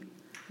keeping.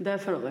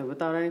 Definitely,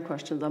 without any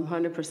questions. I'm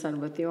 100%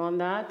 with you on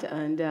that.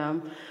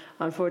 And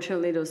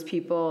unfortunately, those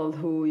people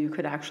who you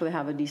could actually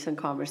have a decent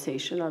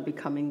conversation are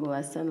becoming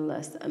less and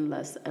less and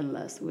less and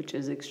less, which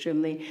is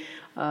extremely,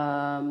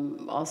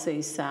 I'll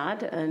say,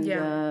 sad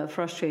and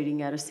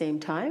frustrating at the same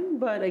time.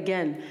 But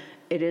again,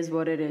 it is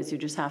what it is. You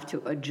just have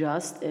to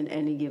adjust in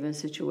any given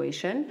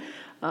situation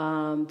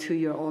to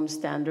your own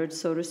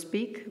standards, so to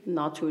speak,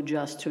 not to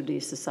adjust to the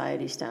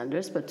society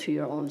standards, but to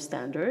your own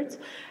standards,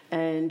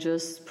 and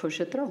just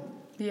push it through.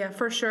 Yeah,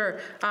 for sure.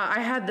 I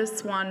had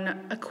this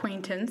one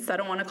acquaintance. I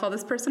don't want to call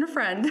this person a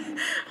friend,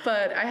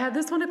 but I had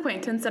this one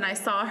acquaintance, and I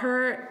saw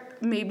her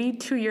maybe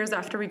 2 years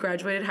after we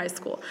graduated high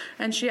school.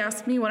 And she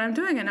asked me what I'm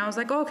doing. And I was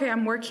like, okay,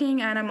 I'm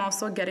working and I'm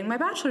also getting my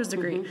bachelor's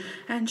degree.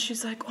 And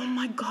she's like, oh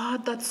my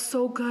God, that's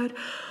so good.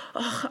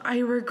 Ugh, I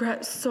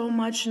regret so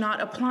much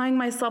not applying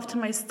myself to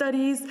my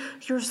studies.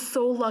 You're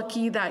so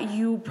lucky that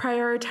you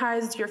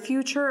prioritized your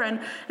future,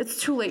 and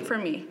it's too late for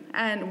me.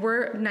 And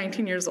we're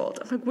 19 years old.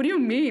 I'm like, what do you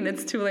mean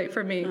it's too late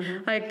for me?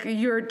 Like,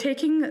 you're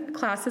taking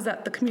classes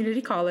at the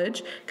community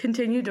college,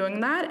 continue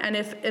doing that, and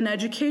if an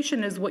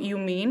education is what you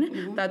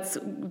mean, that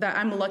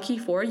I'm lucky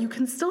for, you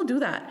can still do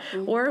that.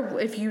 Or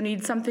if you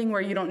need something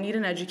where you don't need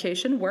an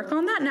education, work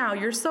on that now.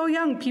 You're so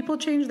young. People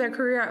change their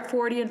career at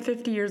 40 and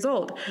 50 years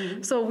old.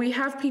 So we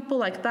have people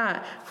like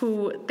that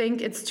who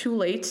think it's too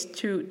late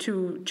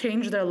to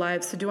change their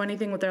lives, to do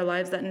anything with their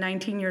lives at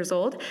 19 years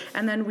old.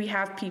 And then we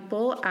have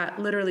people at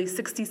literally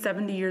 60,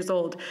 70 years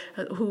old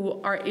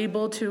who are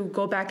able to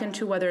go back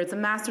into, whether it's a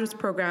master's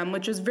program,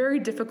 which is very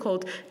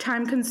difficult,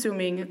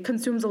 time-consuming,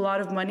 consumes a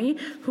lot of money,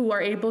 who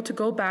are able to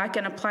go back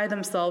and apply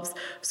themselves.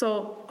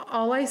 So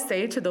all I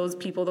say to those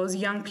people, those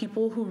young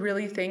people who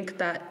really think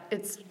that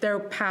they're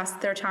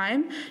past their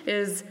time,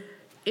 is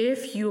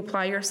if you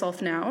apply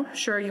yourself now,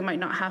 sure, you might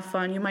not have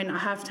fun, you might not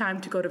have time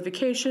to go to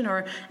vacation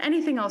or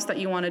anything else that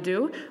you want to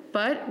do,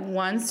 but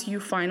once you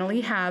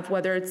finally have,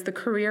 whether it's the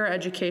career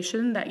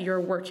education that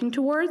you're working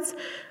towards,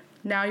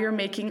 Now you're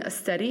making a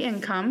steady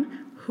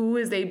income. Who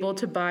is able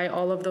to buy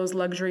all of those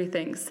luxury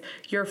things?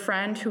 Your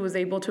friend who was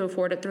able to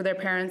afford it through their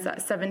parents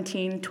at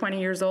 17, 20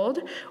 years old?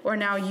 Or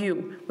now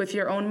you, with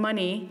your own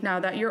money, now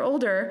that you're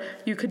older,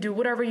 you could do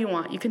whatever you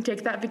want. You can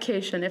take that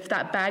vacation. If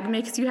that bag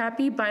makes you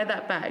happy, buy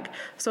that bag.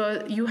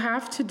 So you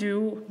have to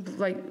do,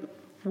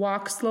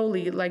 walk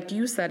slowly, like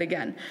you said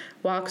again.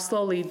 Walk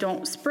slowly,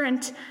 don't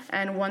sprint.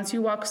 And once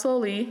you walk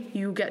slowly,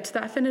 you get to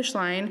that finish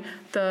line.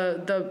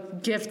 The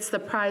gifts, the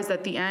prize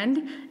at the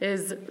end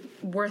is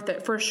worth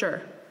it for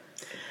sure.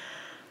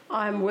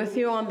 I'm with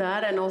you on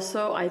that, and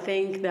also I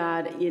think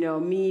that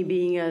me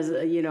being as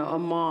a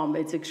mom,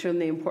 it's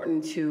extremely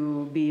important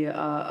to be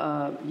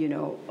an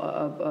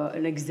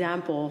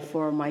example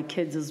for my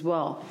kids as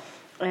well.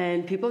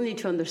 And people need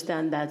to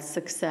understand that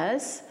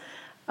success,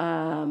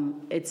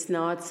 it's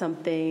not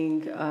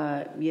something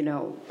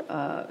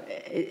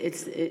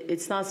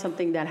it's not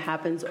something that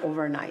happens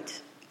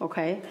overnight.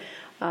 Okay.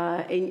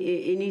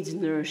 It needs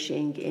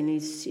nourishing. It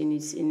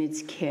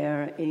needs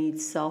care. It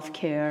needs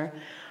self-care.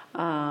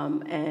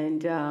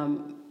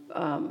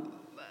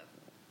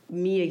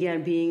 Me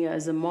again being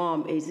as a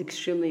mom is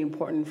extremely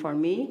important for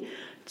me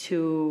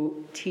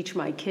to teach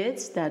my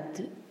kids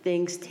that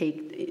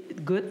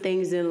good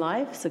things in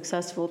life,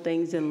 successful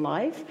things in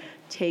life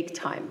take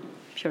time,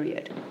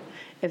 period.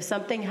 If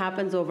something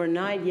happens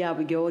overnight,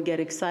 we go and get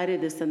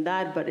excited, this and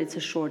that, but it's a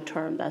short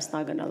term. That's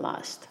not going to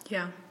last.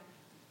 Yeah.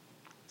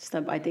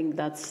 I think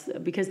that's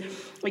because,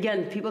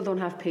 again, people don't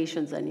have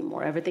patience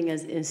anymore. Everything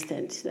is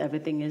instant.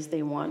 Everything is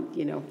they want,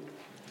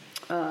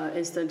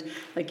 instant.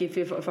 Like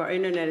if our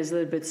internet is a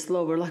little bit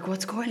slow, we're like,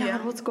 what's going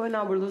on? What's going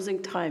on? We're losing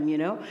time,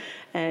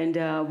 and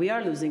we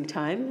are losing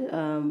time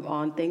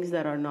on things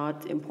that are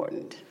not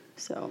important.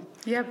 So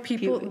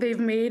they've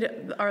made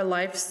our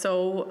life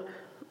so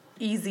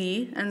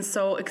easy and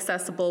so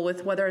accessible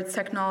with whether it's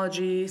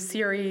technology,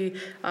 Siri,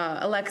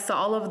 Alexa,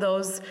 all of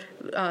those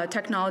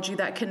technology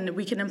that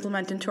we can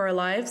implement into our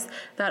lives,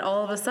 that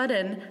all of a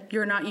sudden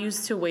you're not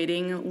used to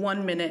waiting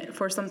 1 minute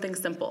for something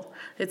simple.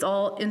 It's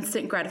all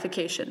instant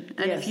gratification.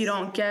 And if you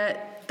don't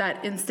get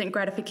that instant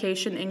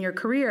gratification in your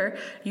career,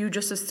 you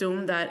just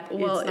assume that,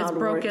 it's broken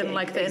working.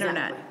 Like the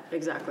internet.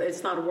 Exactly.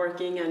 It's not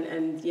working.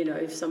 And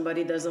if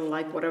somebody doesn't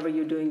like whatever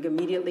you're doing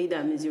immediately,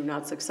 that means you're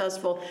not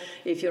successful.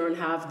 If you don't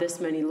have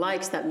this many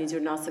likes, that means you're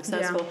not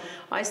successful.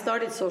 Yeah. I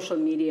started social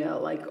media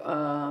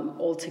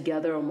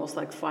altogether almost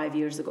 5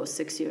 years ago,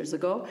 6 years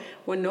ago,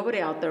 when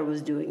nobody out there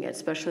was doing it,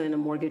 especially in the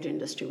mortgage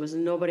industry, was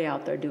nobody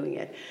out there doing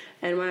it.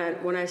 And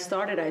when I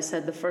started, I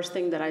said, the first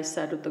thing that I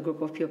said with the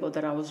group of people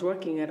that I was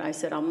working at, I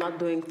said, I'm not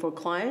doing for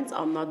clients,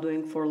 I'm not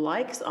doing for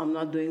likes, I'm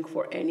not doing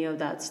for any of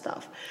that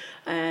stuff.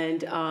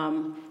 And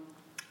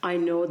I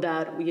know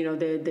that,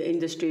 the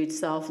industry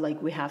itself,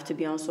 we have to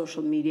be on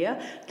social media.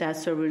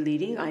 That's where we're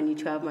leading. I need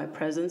to have my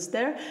presence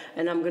there.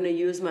 And I'm going to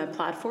use my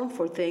platform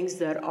for things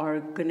that are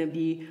going to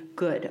be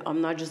good.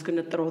 I'm not just going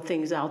to throw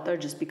things out there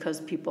just because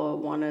people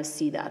want to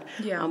see that.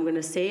 Yeah. I'm going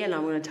to say and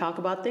I'm going to talk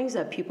about things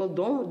that people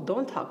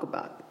don't talk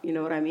about. You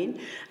know what I mean?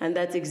 And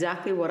that's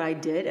exactly what I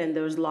did. And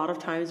there was a lot of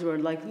times where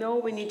no,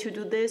 we need to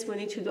do this. We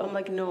need to do. I'm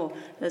like, no,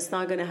 that's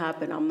not going to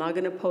happen. I'm not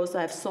going to post.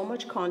 I have so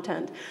much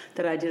content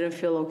that I didn't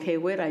feel okay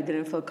with. I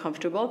didn't feel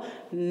comfortable.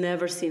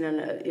 Never seen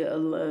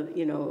a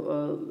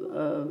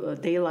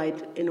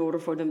daylight in order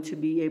for them to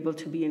be able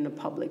to be in the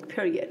public.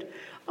 Period.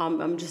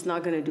 I'm just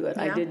not going to do it.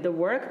 Yeah. I did the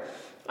work.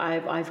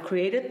 I've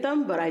created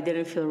them, but I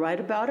didn't feel right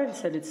about it. I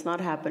said it's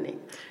not happening.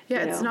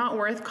 Yeah, it's not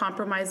worth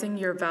compromising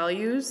your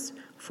values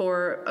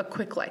for a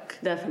quick like.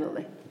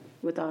 Definitely.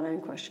 Without any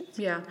questions.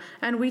 Yeah.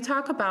 And we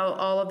talk about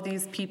all of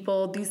these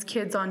people, these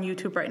kids on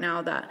YouTube right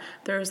now, that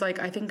there's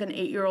I think an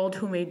 8-year-old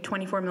who made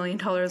 $24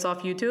 million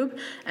off YouTube.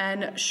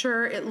 And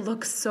sure, it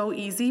looks so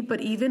easy,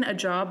 but even a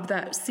job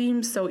that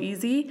seems so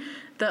easy,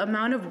 the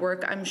amount of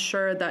work, I'm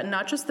sure that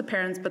not just the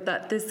parents, but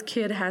that this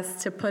kid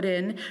has to put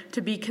in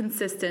to be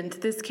consistent.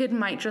 This kid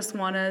might just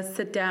want to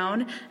sit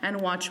down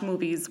and watch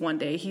movies one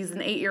day. He's an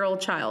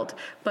 8-year-old child.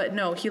 But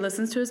no, he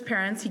listens to his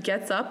parents, he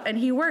gets up, and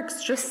he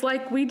works just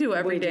like we do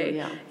every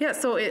day. Yeah,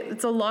 so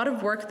it's a lot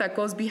of work that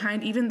goes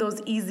behind even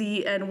those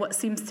easy and what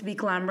seems to be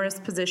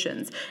glamorous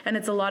positions. And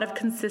it's a lot of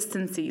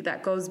consistency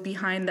that goes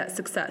behind that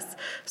success.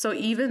 So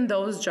even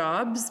those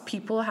jobs,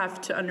 people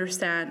have to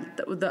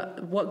understand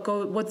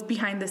what's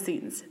behind the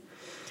scenes.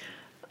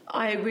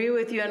 I agree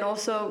with you. And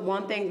also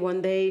one thing,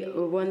 when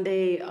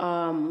they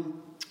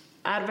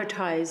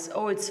advertise,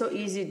 it's so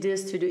easy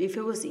this to do. If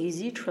it was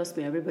easy, trust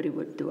me, everybody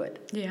would do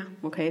it. Yeah.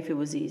 Okay, if it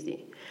was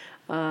easy.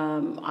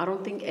 I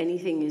don't think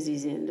anything is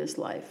easy in this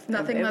life.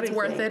 Nothing that's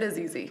worth it is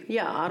easy.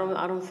 Yeah, I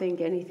don't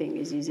think anything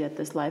is easy at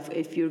this life.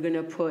 If you're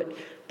gonna put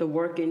the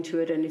work into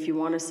it, and if you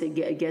want to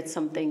get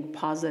something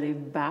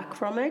positive back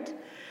from it,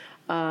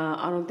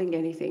 I don't think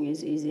anything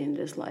is easy in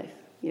this life.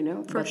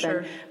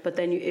 But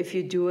then if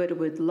you do it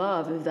with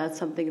love, if that's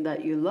something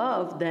that you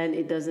love, then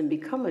it doesn't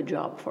become a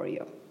job for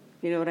you.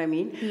 You know what I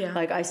mean? Yeah.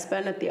 I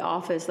spend at the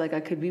office, I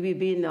could be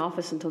in the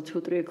office until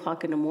 2-3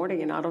 o'clock in the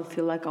morning, and I don't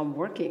feel like I'm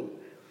working.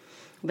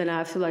 then I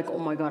have to like, oh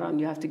my God,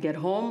 you have to get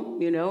home,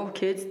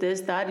 kids,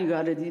 this, that, you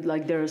got to,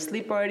 like, they're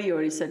asleep already, you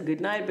already said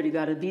goodnight, but you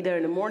got to be there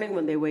in the morning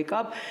when they wake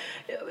up.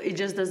 It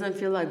just doesn't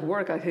feel like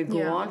work. I could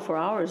go on for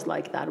hours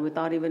like that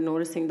without even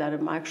noticing that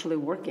I'm actually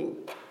working.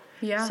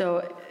 Yeah.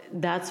 So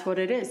that's what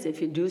it is.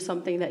 If you do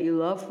something that you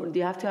love,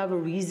 you have to have a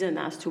reason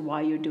as to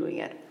why you're doing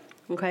it.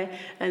 Okay?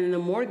 And in the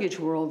mortgage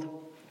world,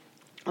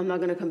 I'm not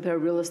going to compare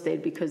real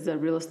estate because the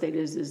real estate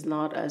is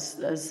not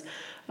as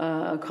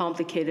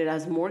complicated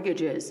as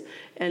mortgage is.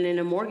 And in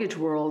a mortgage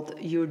world,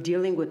 you're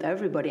dealing with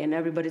everybody, and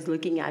everybody's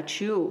looking at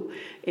you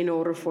in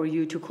order for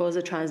you to close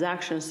a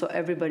transaction so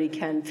everybody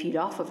can feed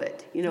off of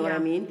it. You know what I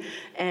mean?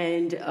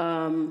 And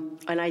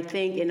I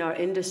think in our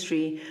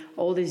industry,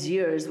 all these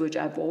years, which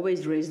I've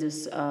always raised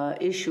this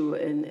issue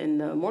in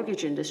the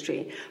mortgage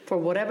industry, for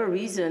whatever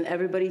reason,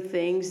 everybody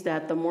thinks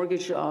that the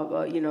mortgage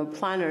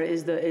planner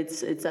is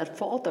it's at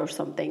fault or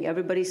something.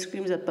 Everybody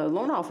screams at the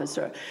loan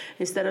officer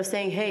instead of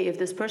saying, hey, if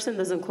this person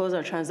doesn't close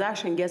our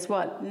transaction, guess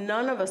what?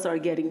 None of us are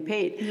getting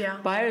paid. Yeah.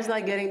 Buyer's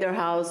not getting their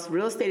house.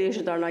 Real estate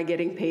agents are not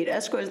getting paid.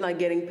 Escrow is not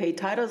getting paid.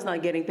 Title is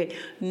not getting paid.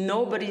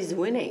 Nobody's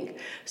winning.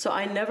 So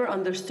I never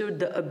understood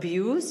the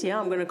abuse.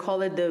 Yeah, I'm going to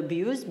call it the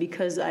abuse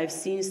because I've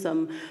seen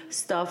some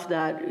stuff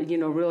that,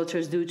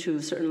 realtors do to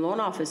certain loan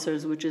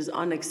officers, which is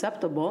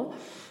unacceptable.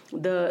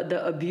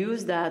 The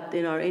abuse that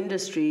in our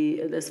industry,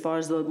 as far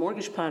as the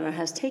mortgage planner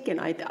has taken,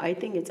 I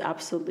think it's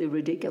absolutely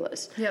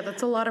ridiculous. Yeah,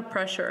 that's a lot of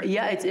pressure.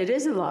 Yeah, it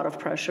is a lot of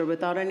pressure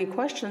without any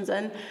questions.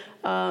 And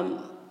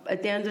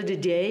at the end of the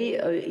day,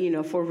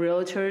 for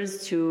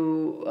realtors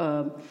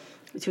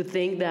to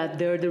think that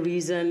they're the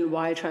reason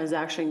why a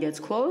transaction gets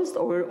closed,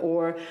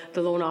 or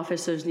the loan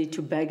officers need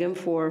to beg them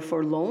for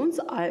loans,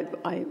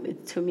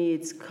 to me,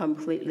 it's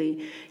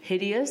completely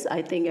hideous.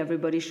 I think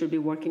everybody should be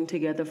working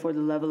together for the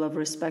level of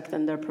respect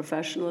and their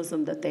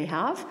professionalism that they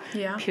have,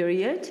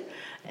 period.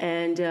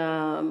 And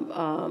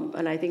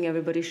I think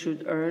everybody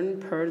should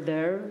earn per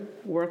their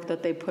work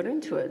that they put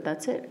into it.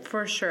 That's it.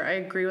 For sure. I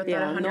agree with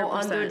that 100%. No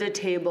under the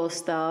table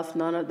stuff,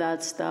 none of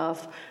that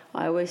stuff.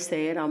 I always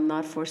say it, I'm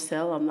not for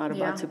sale. I'm not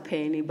about to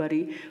pay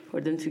anybody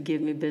for them to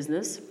give me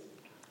business.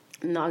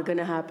 Not going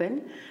to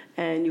happen.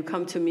 And you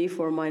come to me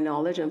for my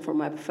knowledge and for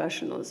my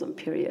professionalism,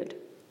 period.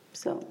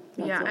 So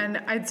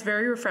and it's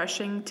very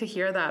refreshing to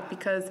hear that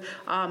because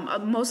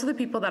most of the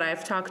people that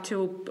I've talked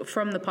to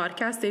from the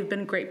podcast, they've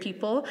been great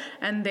people,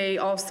 and they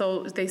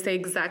say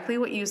exactly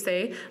what you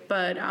say.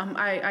 But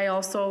I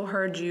also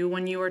heard you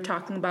when you were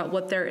talking about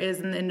what there is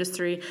in the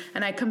industry,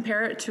 and I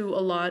compare it to a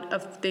lot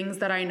of things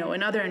that I know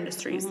in other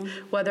industries,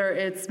 whether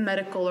it's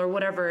medical or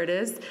whatever it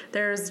is.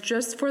 There's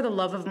just for the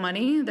love of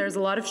money, there's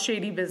a lot of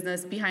shady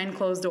business behind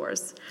closed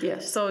doors.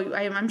 Yes. So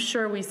I'm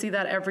sure we see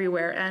that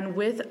everywhere, and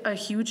with a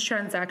huge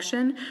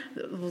transaction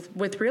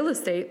with real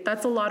estate,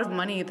 that's a lot of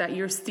money that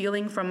you're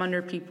stealing from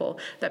under people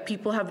that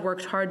people have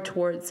worked hard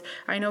towards.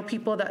 I know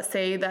people that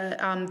say that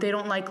they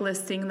don't like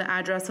listing the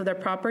address of their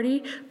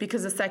property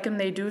because the second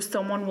they do,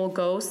 someone will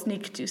go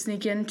sneak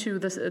into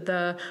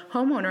the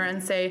homeowner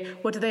and say,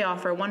 what do they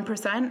offer?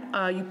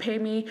 1%? You pay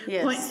me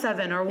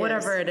 0.7 or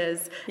whatever it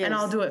is, and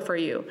I'll do it for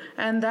you.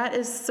 And that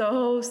is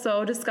so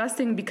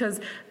disgusting because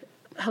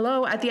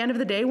hello, at the end of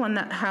the day, when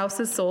that house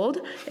is sold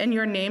and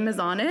your name is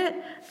on it,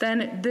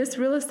 then this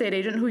real estate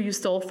agent who you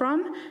stole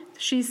from,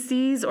 she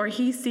sees or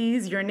he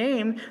sees your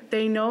name,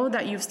 they know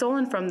that you've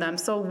stolen from them.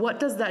 So what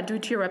does that do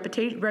to your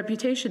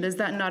reputation? Is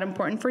that not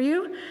important for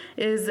you?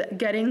 Is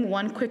getting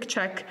one quick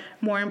check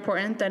more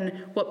important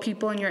than what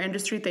people in your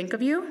industry think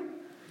of you?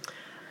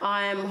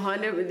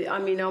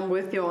 I'm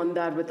with you on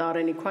that without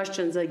any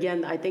questions.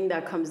 Again, I think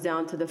that comes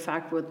down to the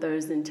fact that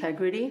there's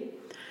integrity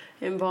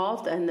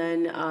involved, and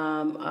then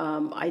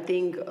I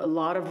think a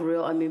lot of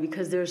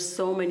because there's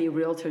so many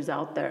realtors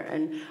out there,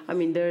 and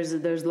there's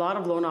a lot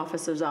of loan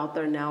officers out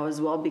there now as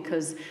well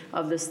because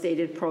of the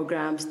stated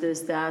programs,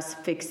 that's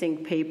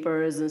fixing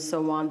papers and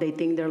so on. They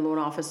think they're loan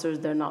officers.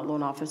 They're not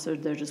loan officers.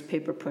 They're just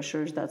paper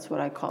pushers. That's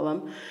what I call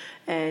them.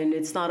 And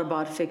it's not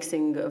about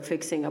fixing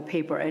a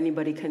paper.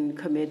 Anybody can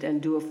commit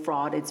and do a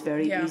fraud. It's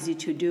very easy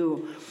to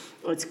do.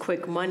 It's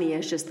quick money.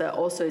 It's just that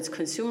also it's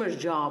consumer's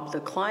job, the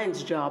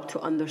client's job to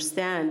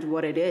understand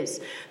what it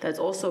is. That's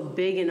also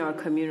big in our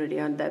community,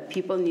 and that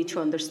people need to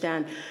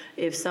understand.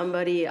 If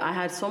I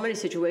had so many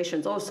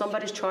situations,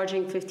 somebody's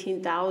charging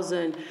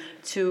 $15,000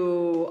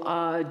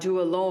 to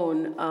do a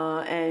loan,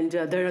 and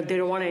they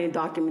don't want any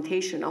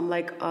documentation. I'm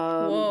like,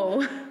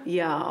 whoa.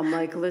 Yeah, I'm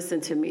like,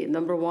 listen to me.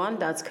 Number one,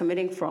 that's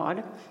committing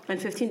fraud, and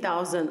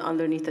 $15,000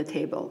 underneath the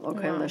table.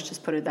 Okay, let's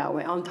just put it that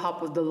way. On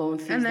top of the loan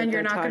fees, and then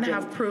you're not going to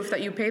have proof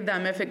that you paid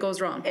them if it goes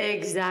wrong.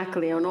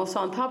 Exactly, and also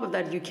on top of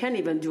that, you can't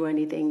even do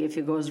anything if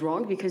it goes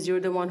wrong because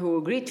you're the one who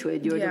agreed to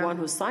it. You're the one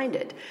who signed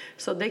it.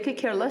 So they could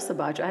care less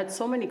about you. I had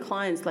so many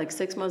clients, like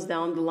 6 months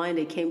down the line,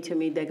 they came to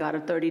me. They got a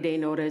 30-day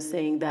notice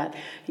saying that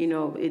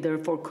either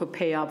could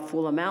pay up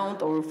full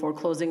amount or for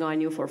closing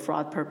on you for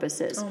fraud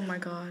purposes. Oh my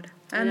God.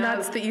 And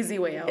that's the easy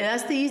way out.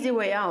 That's the easy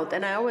way out.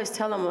 And I always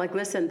tell them, like,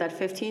 listen, that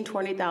 $15,000,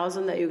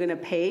 $20,000 that you're going to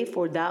pay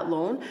for that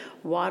loan,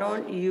 why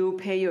don't you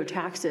pay your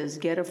taxes,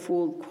 get a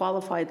full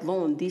qualified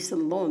loan,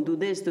 decent loan, do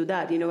this, do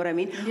that. You know what I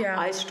mean? Yeah.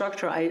 I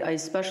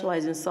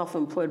specialize in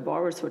self-employed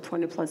borrowers for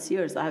 20 plus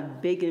years. I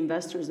have big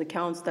investors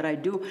accounts that I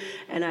do,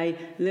 and I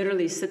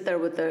literally sit there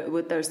with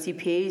their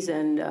CPAs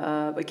and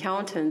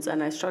accountants,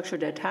 and I structure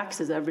their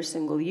taxes every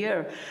single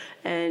year.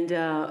 And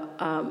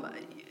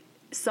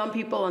some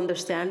people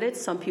understand it,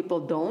 some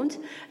people don't.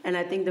 And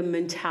I think the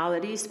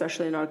mentality,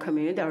 especially in our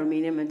community, the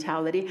Armenian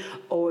mentality,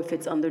 if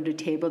it's under the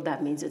table,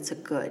 that means it's a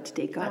good.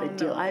 They got a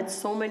deal. No. I had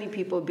so many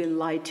people been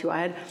lied to.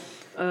 I had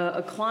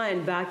a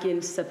client back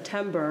in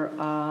September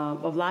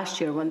of last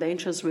year when the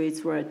interest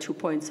rates were at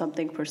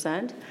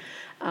 2-point-something%.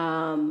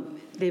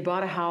 They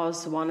bought a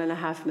house,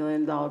 $1.5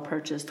 million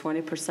purchase,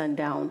 20%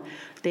 down.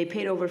 They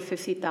paid over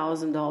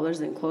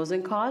 $50,000 in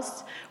closing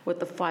costs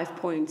with a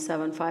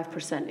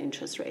 5.75%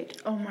 interest rate.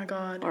 Oh my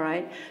God. All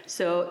right.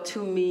 So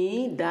to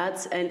me,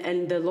 that's,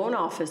 and the loan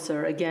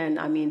officer, again,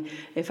 I mean,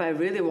 if I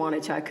really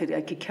wanted to, I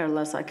could care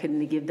less. I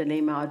couldn't give the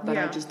name out, but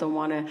I just don't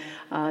want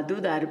to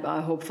do that.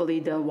 Hopefully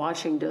they're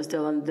watching this,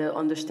 they'll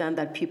understand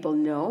that people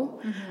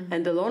know. Mm-hmm.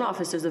 And the loan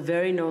officer is a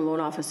very known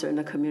loan officer in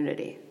the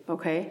community.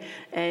 Okay.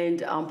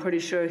 And I'm pretty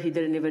sure he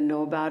didn't even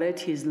know about it.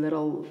 His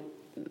little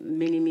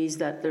mini-me's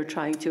that they're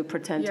trying to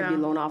pretend to be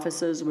loan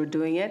officers were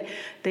doing it.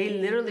 They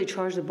literally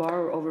charged the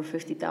borrower over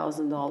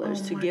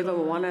 $50,000 to give him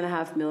a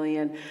 $1.5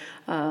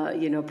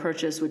 million,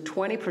 purchase with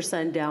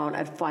 20% down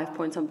at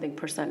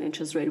 5-point-something%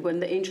 interest rate when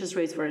the interest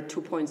rates were at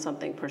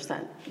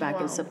 2-point-something% back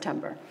in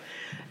September.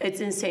 It's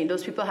insane.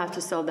 Those people have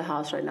to sell the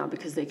house right now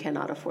because they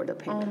cannot afford the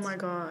payments. Oh my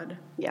God.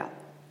 Yeah.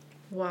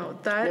 Wow,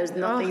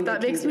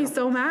 that makes me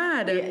so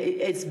mad. Yeah,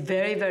 it's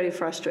very, very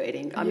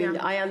frustrating. I mean,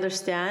 I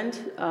understand,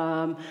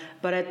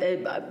 but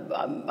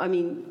I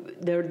mean,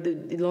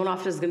 the loan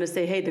officer is going to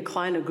say, "Hey, the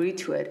client agreed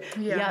to it."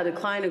 Yeah, the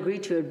client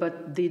agreed to it,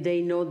 but did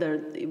they know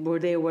were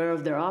they aware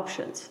of their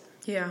options?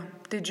 Yeah.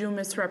 Did you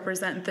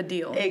misrepresent the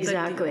deal?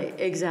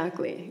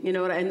 Exactly. You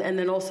know, and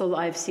then also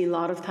I've seen a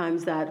lot of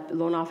times that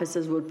loan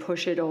officers would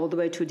push it all the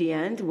way to the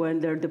end when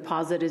their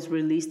deposit is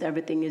released,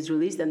 everything is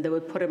released, and they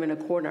would put them in a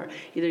corner.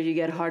 Either you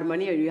get hard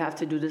money or you have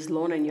to do this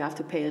loan and you have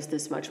to pay us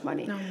this much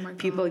money. Oh my God.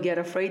 People get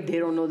afraid. They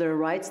don't know their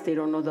rights. They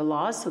don't know the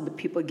laws. So the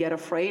people get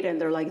afraid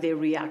and they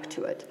react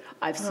to it.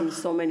 I've seen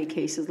so many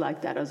cases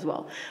like that as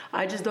well.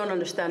 I just don't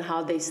understand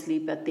how they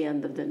sleep at the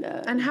end of the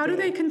day. And how do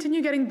they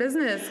continue getting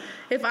business?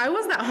 If I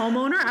was that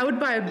homeowner, I would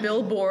buy a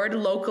billboard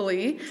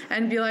locally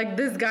and be like,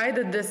 this guy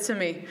did this to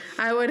me.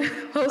 I would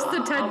host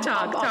a TED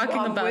Talk talking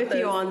about this. I'm with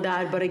you on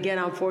that, but again,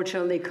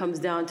 unfortunately, it comes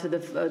down to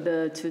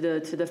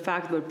the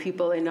fact where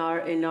people in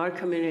our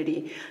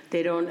community,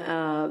 they don't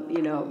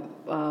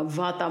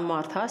vata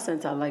martha,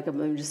 since let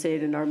me just say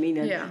it in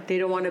Armenian. Yeah. They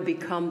don't want to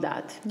become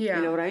that. Yeah.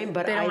 You know what I mean?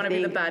 But they don't want to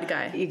be the bad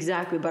guy.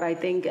 Exactly. But I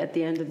think at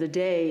the end of the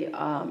day,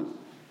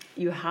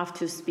 you have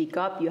to speak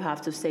up. You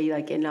have to say,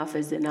 enough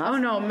is enough. Oh,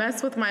 no,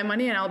 mess with my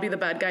money and I'll be the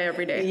bad guy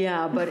every day.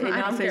 Yeah, but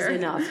enough is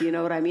enough. You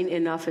know what I mean?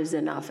 Enough is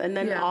enough. And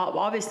then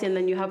obviously, and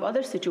then you have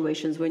other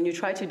situations when you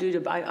try to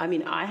do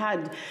I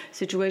had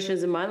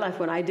situations in my life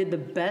when I did the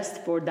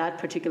best for that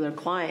particular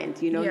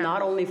client,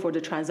 not only for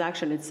the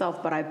transaction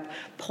itself, but I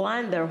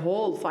planned their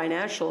whole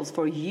financials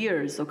for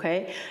years,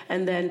 okay?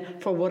 And then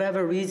for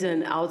whatever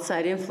reason,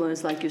 outside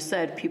influence, like you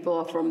said,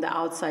 people from the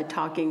outside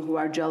talking who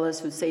are jealous,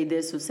 who say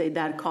this, who say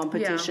that,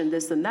 competition,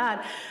 this and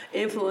that,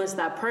 influence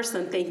that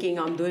person thinking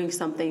I'm doing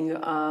something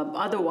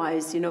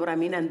otherwise, you know what I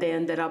mean? And they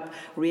ended up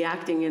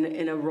reacting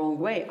in a wrong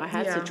way. I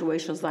had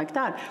situations like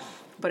that.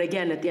 But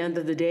again, at the end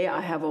of the day,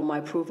 I have all my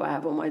proof. I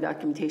have all my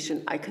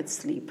documentation. I could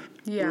sleep.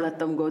 Yeah. Let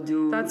them go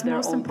do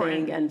their own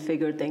thing and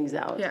figure things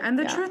out. Yeah, and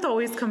the truth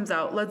always comes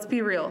out. Let's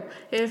be real.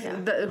 If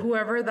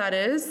whoever that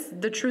is,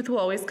 the truth will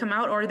always come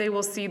out, or they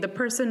will see the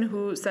person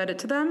who said it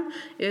to them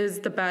is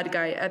the bad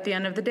guy at the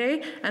end of the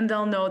day, and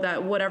they'll know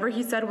that whatever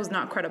he said was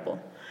not credible.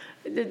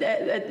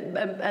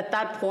 At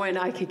that point,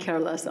 I could care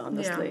less.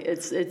 Honestly,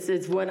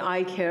 it's when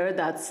I care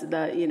that's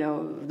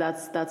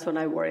when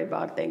I worry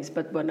about things.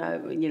 But when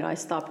I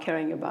stop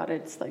caring about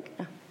it, it's like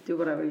do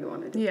whatever you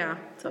want to do. Yeah,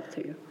 it's up to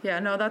you. Yeah,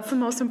 no, that's the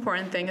most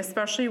important thing,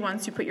 especially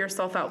once you put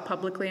yourself out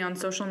publicly on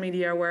social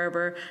media or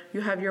wherever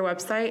you have your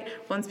website.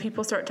 Once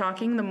people start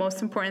talking, the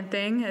most important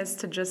thing is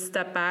to just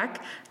step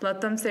back,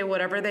 let them say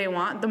whatever they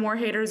want. The more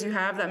haters you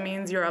have, that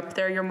means you're up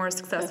there, you're more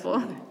successful.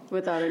 Definitely.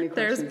 Without any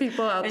question. There's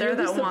people out there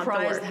that want the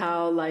work. You'll be surprised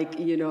how,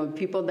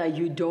 people that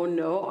you don't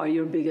know are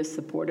your biggest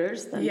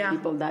supporters than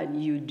people that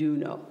you do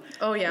know.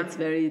 Oh, yeah. It's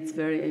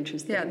very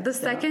interesting. Yeah, the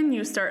second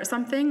you start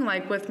something,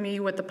 like with me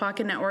with the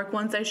Pocket Network,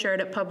 once I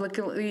shared it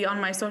publicly on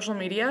my social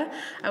media,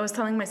 I was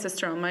telling my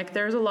sister, I'm like,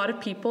 there's a lot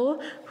of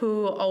people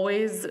who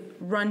always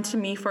run to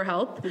me for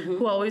help,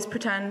 who always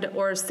pretend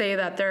or say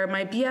that they're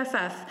my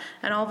BFF,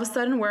 and all of a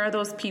sudden, where are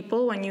those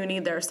people when you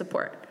need their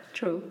support?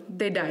 True.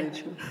 They die. Very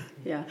true.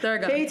 Yeah. They're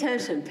gone. Pay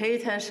attention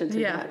to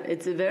that.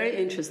 It's very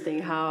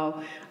interesting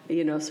how,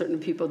 certain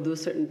people do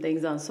certain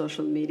things on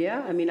social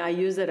media. I mean, I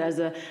use it as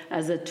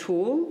a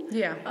tool.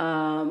 Yeah.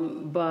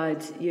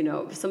 But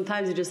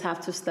sometimes you just have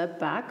to step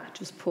back,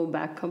 just pull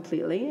back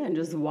completely, and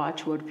just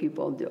watch what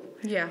people do.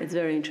 Yeah. It's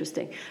very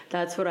interesting.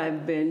 That's what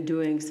I've been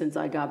doing since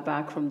I got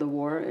back from the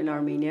war in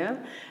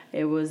Armenia.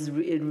 It was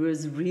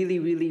really,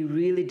 really,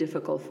 really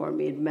difficult for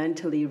me. It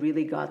mentally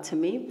really got to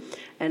me,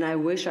 and I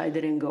wish I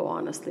didn't go.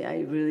 Honestly,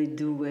 I really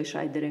do wish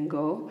I didn't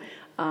go.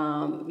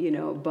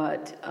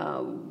 But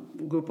a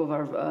group of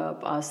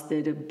us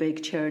did a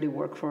big charity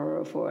work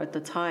for at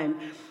the time,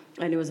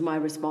 and it was my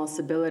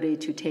responsibility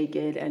to take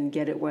it and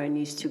get it where it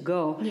needs to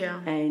go. Yeah.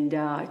 And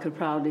I could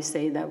proudly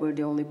say that we're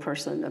the only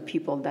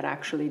people that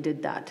actually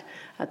did that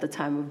at the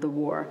time of the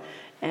war,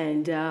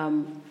 and.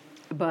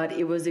 But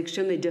it was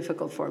extremely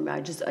difficult for me.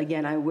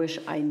 I wish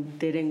I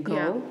didn't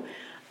go.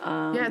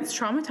 Yeah. It's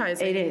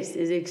traumatizing. It is.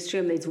 It's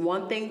extremely. It's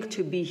one thing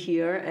to be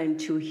here and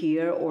to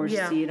hear or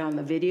see it on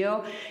the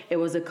video. It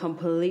was a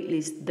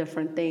completely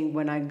different thing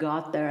when I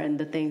got there and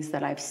the things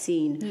that I've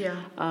seen. Yeah.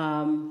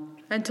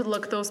 And to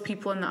look those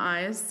people in the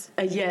eyes.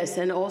 Yes,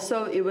 and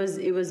also it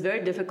was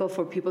very difficult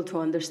for people to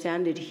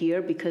understand it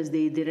here because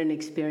they didn't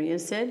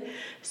experience it.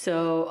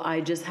 So I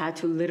just had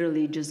to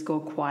literally just go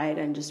quiet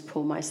and just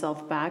pull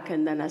myself back.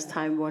 And then as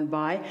time went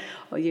by,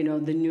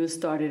 the news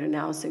started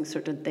announcing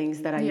certain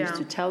things that I used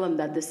to tell them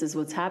that this is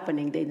what's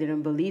happening. They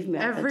didn't believe me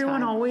at the time.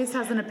 Everyone always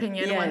has an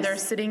opinion when they're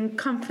sitting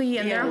comfy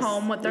in their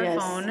home with their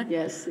phone.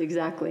 Yes,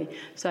 exactly.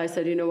 So I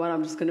said, you know what,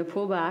 I'm just going to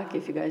pull back.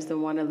 If you guys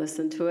don't want to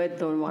listen to it,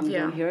 don't want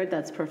to hear it,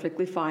 that's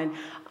perfectly fine.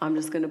 I'm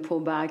just going to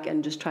pull back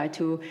and just try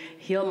to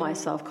heal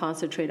myself,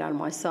 concentrate on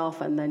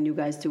myself, and then you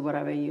guys do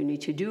whatever you need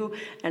to do.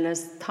 And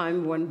as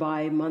time went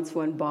by, months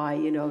went by,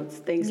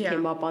 things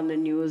came up on the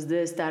news,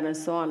 this, that, and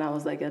so on. I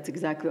was like, that's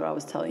exactly what I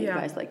was telling you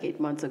guys like 8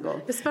 months ago.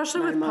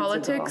 Especially with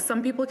politics,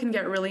 some people can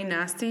get really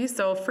nasty.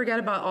 So forget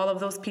about all of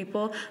those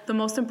people. The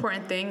most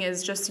important thing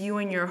is just you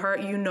in your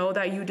heart. You know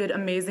that you did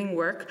amazing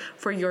work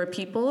for your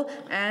people.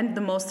 And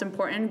the most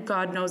important,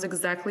 God knows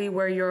exactly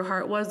where your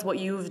heart was, what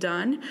you've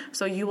done.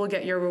 So you will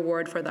get your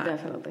reward for that.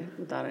 Definitely,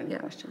 without any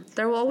question.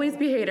 There will always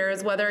be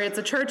haters, whether it's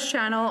a church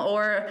channel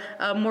or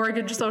a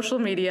mortgage social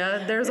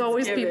media. There's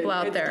always people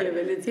out there.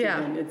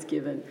 It's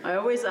given. I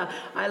always,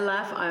 I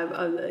laugh.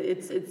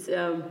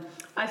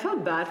 I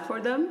felt bad for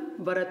them,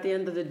 but at the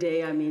end of the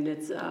day, I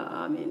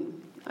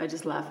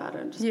just laugh at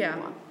it and just move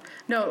on.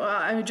 No,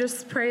 I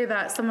just pray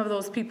that some of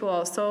those people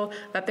also,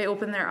 that they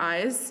open their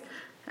eyes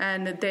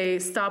and they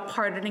stop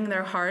hardening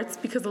their hearts,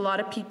 because a lot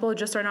of people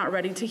just are not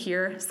ready to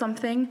hear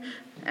something,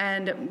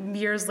 and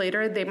years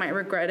later they might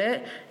regret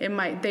it.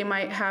 They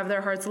might have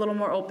their hearts a little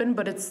more open,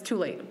 but it's too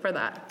late for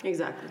that.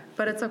 Exactly.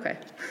 But it's okay.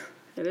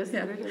 It is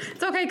what it is.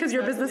 It's okay because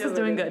your business is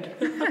doing good.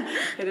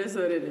 It is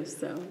what it is.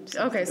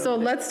 So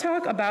let's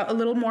talk a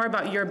little more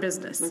about your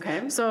business.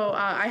 Okay. So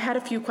I had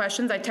a few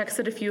questions. I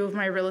texted a few of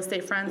my real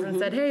estate friends and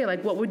said, hey,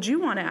 what would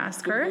you want to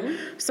ask her?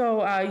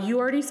 So you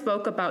already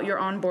spoke about your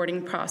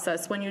onboarding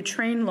process. When you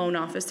train loan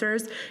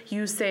officers,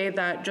 you say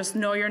that just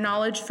know your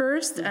knowledge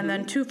first, and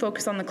then 2,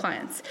 focus on the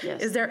clients.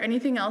 Yes. Is there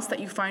anything else that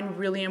you find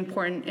really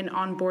important in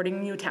onboarding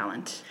new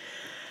talent?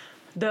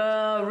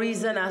 The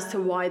reason as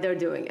to why they're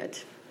doing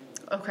it.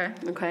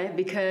 Okay.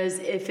 Because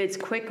if it's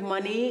quick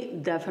money,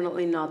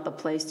 definitely not the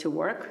place to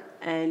work.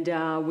 And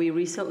we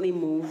recently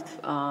moved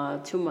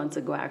 2 months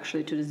ago,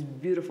 actually, to this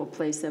beautiful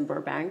place in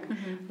Burbank,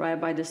 right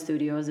by the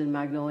studios in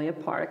Magnolia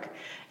Park.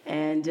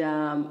 And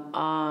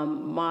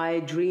my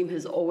dream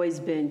has always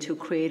been to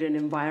create an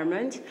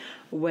environment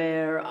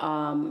where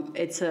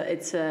it's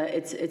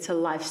a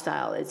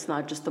lifestyle. It's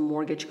not just a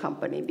mortgage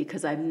company,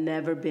 because I've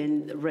never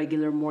been a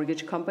regular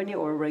mortgage company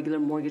or a regular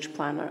mortgage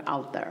planner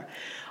out there.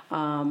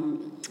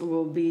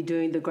 We'll be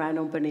doing the grand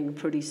opening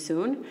pretty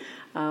soon,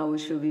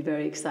 which will be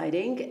very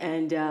exciting.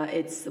 And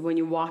it's when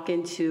you walk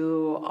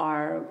into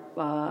our,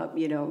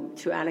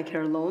 to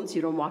Anacare Loans,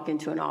 you don't walk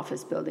into an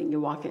office building, you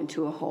walk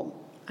into a home.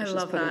 I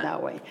love that. Put it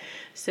that way.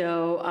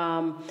 So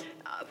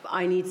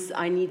I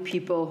need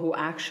people who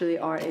actually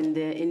are in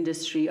the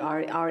industry,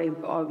 are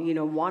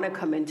want to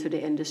come into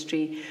the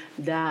industry,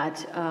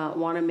 that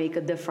want to make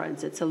a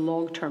difference. It's a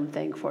long-term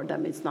thing for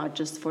them. It's not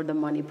just for the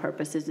money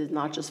purposes. It's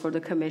not just for the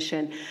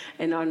commission,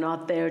 and are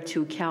not there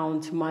to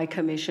count my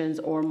commissions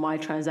or my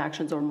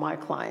transactions or my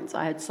clients.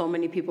 I had so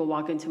many people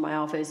walk into my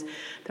office.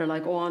 They're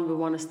like, "Oh, we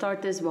want to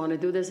start this. We want to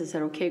do this." I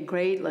said, "Okay,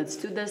 great. Let's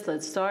do this.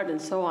 Let's start,"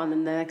 and so on.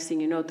 And the next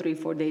thing you know,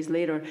 3-4 days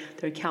later,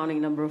 they're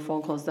counting number of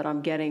phone calls that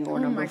I'm getting or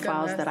number of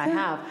files that I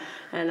have.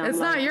 And it's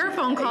not your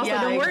phone call, so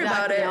don't worry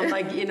about it. I'm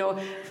like,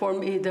 for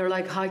me, they're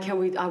like, how can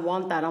we, I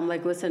want that. I'm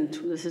like, listen,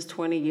 this is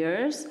 20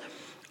 years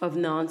of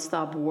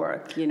nonstop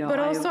work, But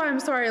also, I'm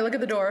sorry, look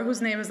at the door.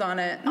 Whose name is on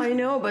it? I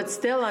know, but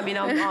still,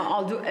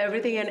 I'll do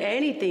everything and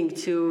anything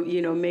to,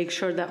 make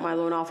sure that my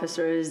loan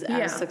officer is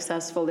as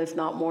successful, if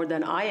not more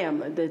than I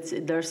am.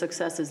 Their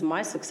success is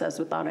my success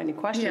without any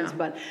questions. Yeah.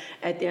 But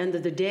at the end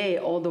of the day,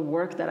 all the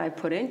work that I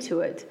put into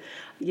it,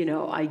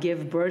 I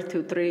gave birth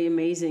to 3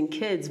 amazing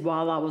kids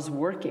while I was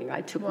working.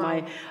 I took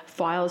my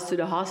files to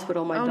the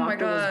hospital. My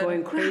doctor was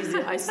going crazy.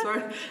 I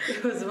swear,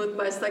 it was with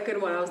my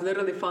second one. I was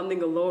literally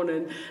funding a loan,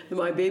 and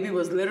my baby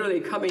was literally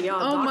coming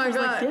out. Oh my God!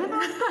 Like, get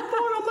off the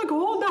phone. I'm like,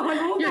 hold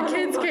on. Your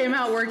kids came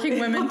out, working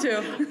women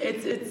too.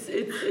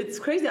 It's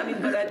crazy. I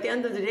mean, but at the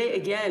end of the day,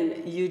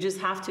 again, you just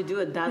have to do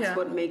it. That's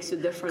what makes you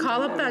different.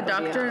 Call up that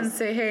doctor and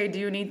say, hey, do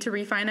you need to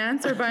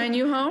refinance or buy a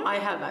new home? I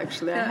have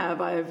actually.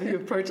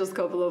 You've purchased a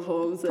couple of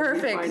homes.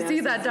 Perfect.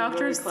 See, that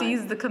doctor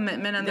sees the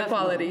commitment and the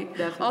quality.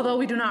 Definitely. Although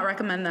we do not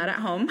recommend that at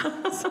home.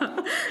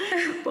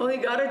 Well,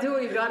 you got to do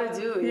what you got to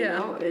do. You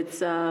know,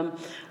 it's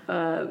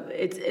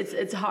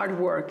hard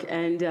work,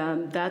 and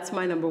that's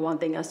my number one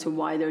thing as to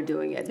why they're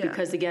doing it.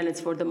 Because again, it's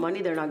for the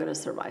money. They're not going to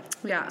survive.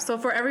 Yeah. So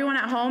for everyone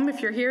at home,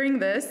 if you're hearing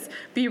this,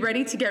 be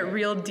ready to get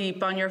real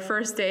deep on your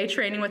first day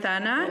training with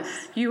Anna.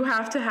 Yes. You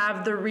have to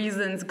have the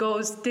reasons.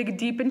 Go dig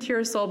deep into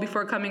your soul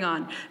before coming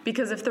on.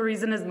 Because if the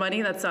reason is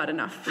money, that's not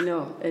enough.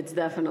 No, it's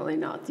definitely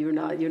not. You're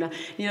not.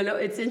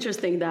 It's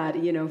interesting that,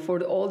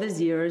 for all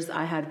these years,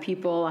 I had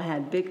people, I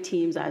had big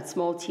teams, I had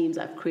small teams,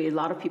 I've created, a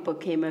lot of people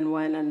came and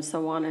went and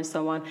so on and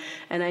so on.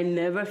 And I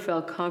never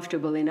felt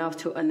comfortable enough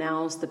to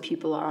announce the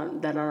people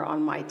that are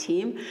on my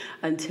team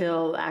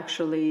until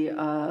actually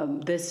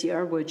this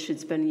year, which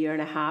it's been a year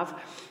and a half,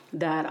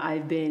 that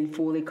I've been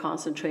fully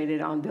concentrated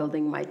on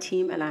building my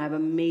team, and I have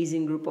an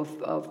amazing group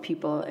of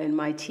people in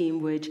my team,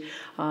 which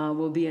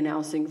we'll be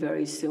announcing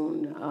very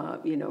soon,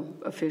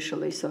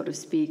 officially, so to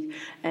speak.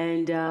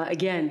 And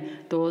again,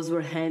 those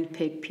were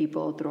handpicked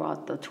people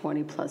throughout the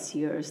 20 plus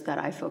years that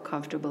I feel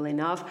comfortable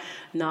enough,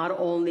 not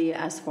only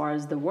as far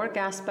as the work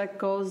aspect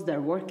goes,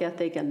 their work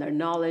ethic and their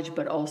knowledge,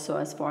 but also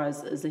as far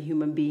as a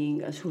human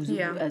being, as who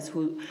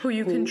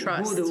you can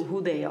trust, who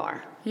they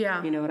are.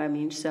 Yeah. You know what I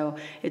mean? So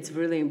it's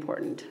really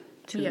important.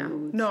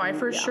 I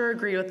for sure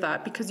agree with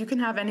that, because you can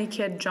have any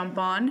kid jump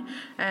on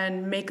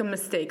and make a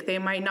mistake. They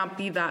might not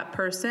be that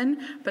person,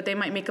 but they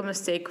might make a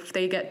mistake if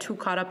they get too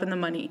caught up in the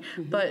money.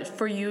 Mm-hmm. But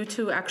for you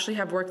to actually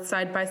have worked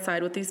side by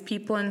side with these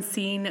people and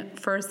seen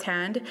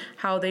firsthand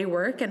how they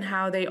work and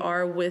how they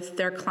are with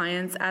their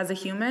clients as a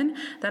human,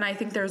 then I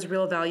think there's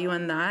real value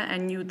in that,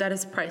 and that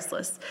is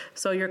priceless.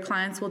 So your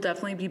clients will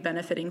definitely be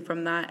benefiting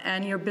from that,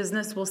 and your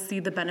business will see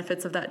the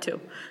benefits of that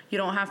too. You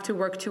don't have to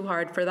work too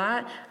hard for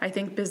that. I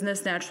think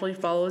business naturally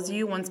follows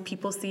you once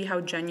people see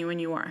how genuine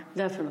you are.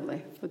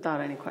 Definitely,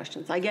 without any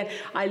questions.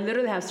 I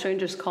literally have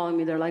strangers calling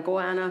me. They're like, oh,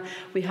 Anna,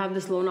 we have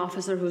this loan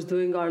officer who's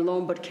doing our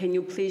loan, but can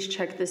you please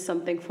check this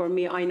something for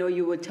me? I know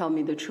you would tell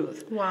me the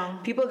truth. Wow.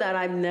 People that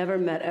I've never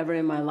met ever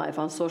in my life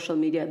on social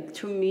media.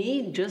 To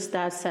me, just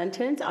that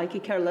sentence, I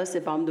could care less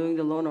if I'm doing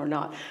the loan or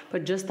not,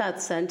 but just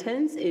that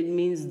sentence, it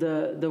means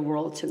the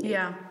world to me.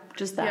 Yeah.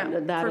 Just that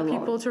for alone.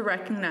 People to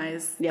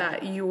recognize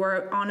that you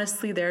are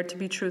honestly there to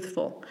be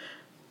truthful.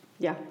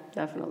 Yeah,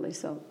 definitely.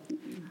 So,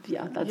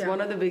 that's one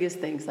of the biggest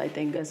things, I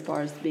think, as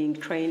far as being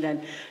trained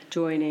and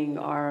joining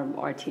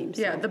our teams.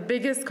 Yeah, the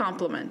biggest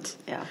compliment.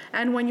 Yeah.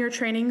 And when you're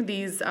training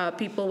these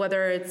people,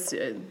 whether it's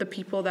the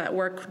people that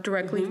work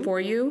directly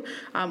for you,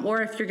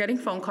 or if you're getting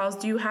phone calls,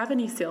 do you have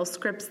any sales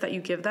scripts that you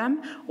give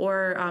them,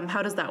 or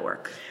how does that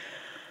work?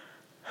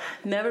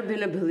 Never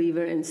been a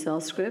believer in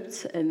sales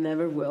scripts and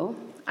never will.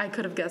 I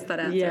could have guessed that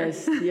answer.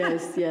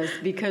 Yes.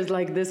 Because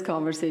like this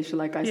conversation,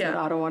 like I said,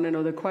 I don't want to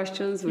know the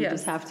questions. We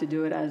just have to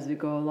do it as we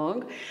go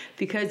along.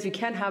 Because you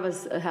can't have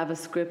a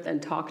script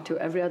and talk to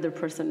every other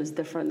person is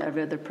different.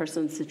 Every other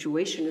person's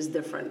situation is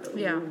different.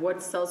 Yeah.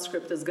 What sales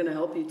script is going to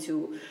help you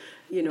to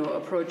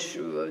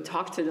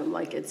talk to them?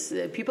 Like it's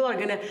people are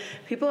gonna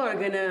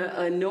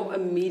know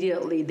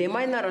immediately. They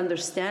might not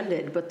understand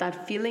it, but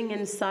that feeling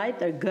inside,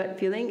 their gut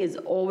feeling, is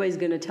always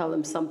gonna tell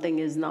them something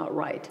is not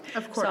right.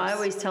 Of course. So I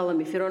always tell them,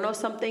 if you don't know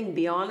something,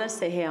 be honest.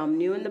 Say, hey, I'm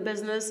new in the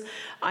business.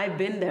 I've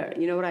been there.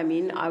 You know what I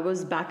mean? I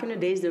was back in the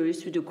days. They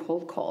used to do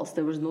cold calls.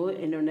 There was no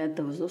internet.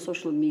 There was no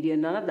social media.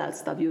 None of that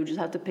stuff. You would just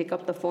have to pick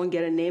up the phone,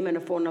 get a name and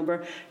a phone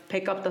number,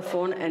 pick up the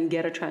phone, and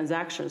get a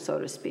transaction, so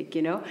to speak.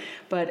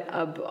 But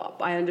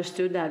I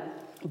understood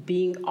that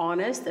being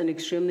honest and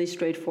extremely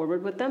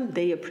straightforward with them,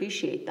 they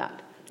appreciate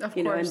that. Of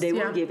course, and they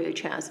will give you a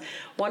chance.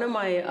 One of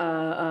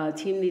my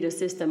team lead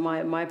assistant,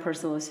 my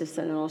personal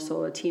assistant, and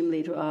also a team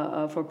lead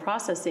for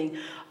processing,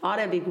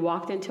 Arabik,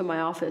 walked into my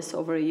office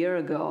over a year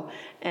ago.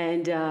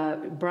 And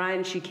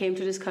Brian, she came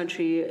to this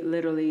country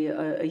literally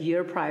a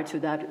year prior to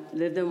that,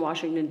 lived in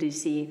Washington,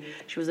 D.C.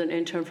 She was an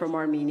intern from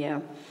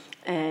Armenia.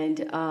 And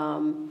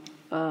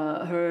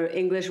her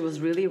English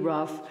was really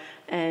rough.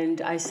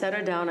 And I sat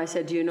her down. I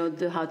said, do you know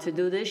how to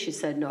do this? She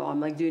said, no. I'm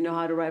like, do you know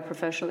how to write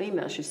professional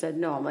emails? She said,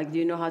 no. I'm like, do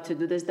you know how to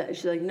do this? That?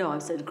 She's like, no. I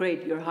said,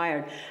 great, you're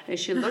hired. And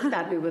she looked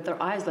at me with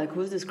her eyes like,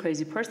 who's this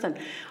crazy person?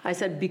 I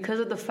said, because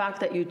of the fact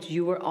that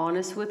you were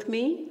honest with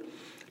me,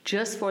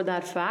 just for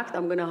that fact,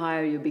 I'm going to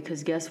hire you,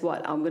 because guess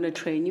what? I'm going to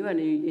train you,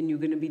 and you're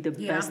going to be the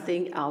best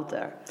thing out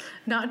there.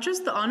 Not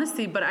just the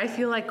honesty, but I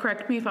feel like,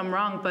 correct me if I'm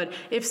wrong, but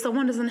if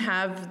someone doesn't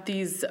have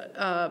these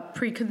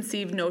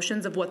preconceived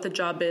notions of what the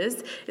job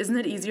is, isn't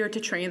it easier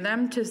to train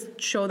them, to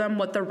show them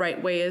what the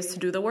right way is to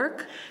do the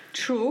work?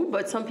 True,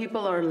 but some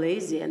people are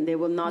lazy and they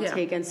will not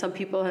take, and some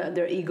people,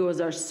 their egos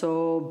are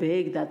so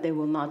big that they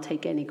will not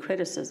take any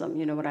criticism.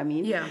 You know what I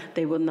mean? Yeah.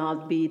 They will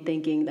not be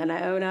thinking, and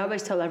I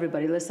always tell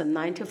everybody, listen,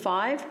 9 to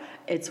 5,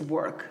 it's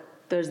work.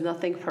 There's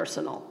nothing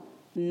personal.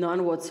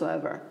 None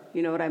whatsoever.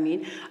 You know what I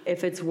mean?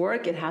 If it's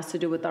work, it has to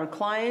do with our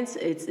clients.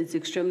 It's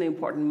extremely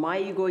important. My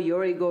ego,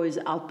 your ego is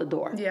out the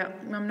door. Yeah,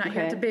 I'm not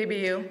here to baby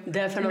you.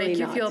 Definitely to make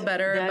not. you feel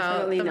better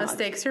about the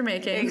mistakes you're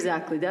making.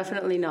 Exactly,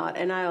 definitely not.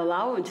 And I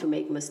allow them to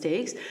make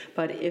mistakes,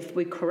 but if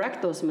we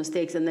correct those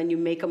mistakes and then you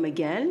make them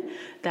again,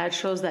 that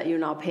shows that you're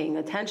not paying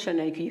attention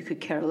and you could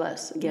care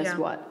less. Guess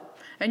what?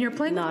 And you're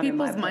playing with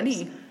people's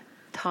money.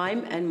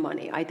 Time and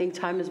money. I think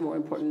time is more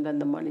important than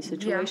the money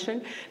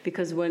situation,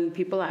 because when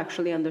people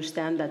actually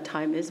understand that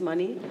time is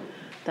money,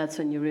 that's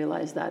when you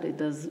realize that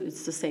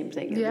it's the same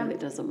thing. It really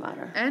doesn't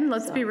matter. And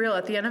let's be real,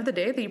 at the end of the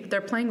day, they're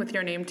playing with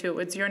your name too.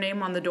 It's your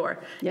name on the door.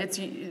 Yep. It's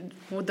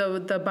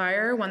the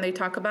buyer, when they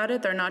talk about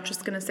it, they're not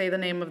just going to say the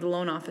name of the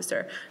loan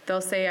officer.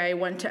 They'll say, I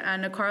went to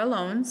Anna Car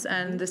Loans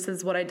and this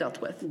is what I dealt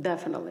with.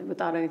 Definitely,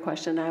 without any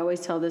question. I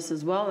always tell this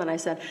as well. And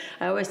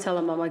I always tell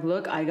them, I'm like,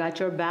 look, I got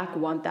your back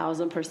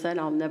 1,000%.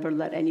 I'll never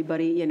let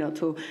anybody,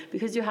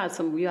 because you have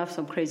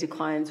some crazy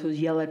clients who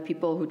yell at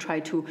people, who try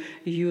to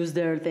use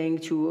their thing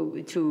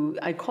to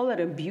I call it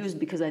abuse,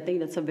 because I think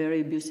that's a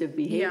very abusive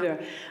behavior.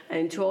 Yeah.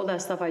 And to all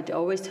that stuff, I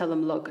always tell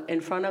them, look, in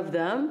front of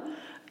them,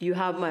 you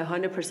have my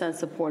 100%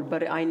 support.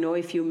 But I know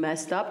if you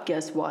messed up,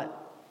 guess what?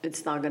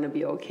 It's not going to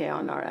be okay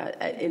on our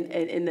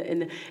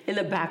in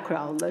the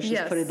background. Let's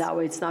just put it that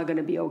way. It's not going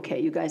to be okay.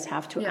 You guys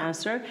have to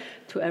answer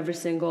to every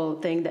single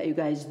thing that you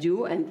guys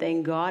do. And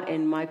thank God,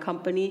 in my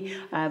company,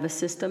 I have a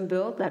system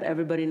built that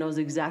everybody knows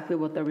exactly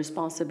what their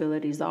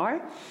responsibilities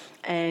are.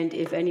 And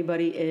if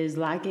anybody is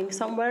lacking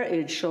somewhere,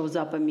 it shows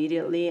up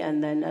immediately.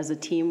 And then as a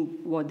team,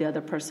 what the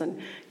other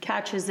person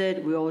catches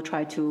it, we all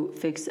try to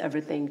fix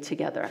everything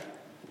together.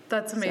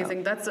 That's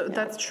amazing.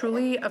 That's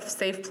truly a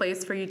safe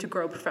place for you to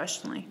grow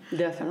professionally.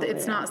 Definitely.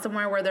 It's not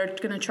somewhere where they're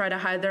going to try to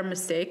hide their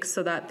mistakes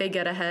so that they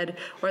get ahead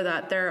or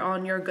that they're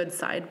on your good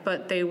side,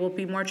 but they will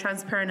be more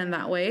transparent in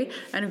that way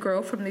and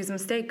grow from these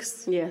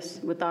mistakes. Yes,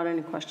 without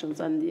any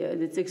questions. And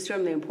it's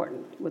extremely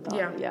important.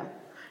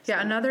 Yeah,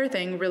 another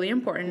thing really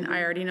important,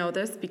 I already know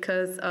this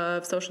because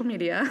of social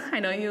media. I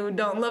know you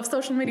don't love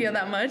social media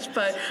that much,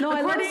 but no,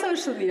 I love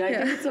social media. I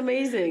think it's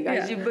amazing.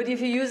 But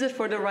if you use it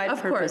for the right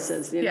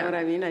purposes, you know what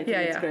I mean? I think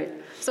it's great.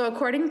 So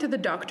according to the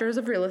Doctors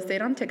of Real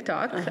Estate on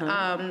TikTok,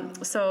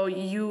 so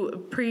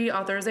you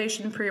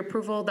pre-authorization,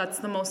 pre-approval, that's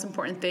the most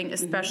important thing,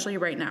 especially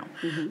right now.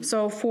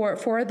 So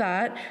for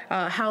that,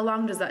 how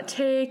long does that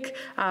take?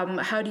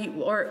 How do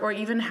you, or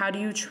even how do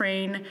you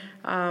train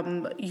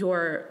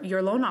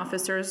your loan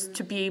officers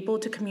to be able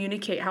to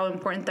communicate how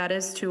important that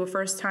is to a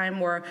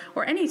first-time or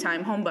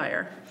any-time home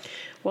buyer?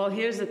 Well,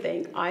 here's the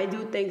thing. I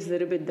do things a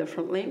little bit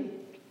differently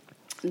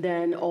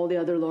than all the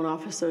other loan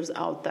officers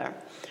out there.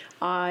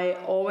 I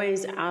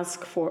always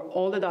ask for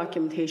all the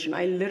documentation.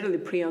 I literally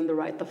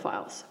pre-underwrite the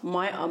files.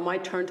 My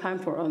turn time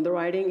for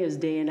underwriting is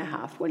day and a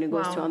half. When it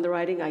goes to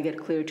underwriting, I get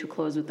cleared to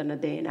close within a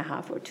day and a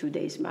half or 2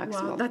 days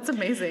maximum. Wow, that's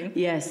amazing.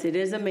 Yes, it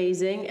is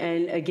amazing.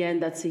 And again,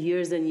 that's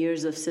years and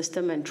years of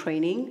system and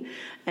training.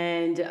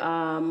 And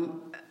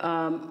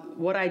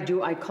what I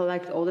do, I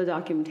collect all the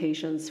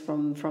documentations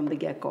from the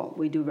get-go.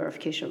 We do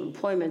verification of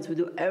employments. We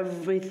do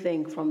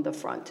everything from the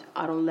front.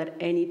 I don't let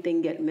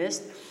anything get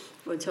missed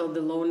until the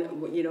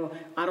loan,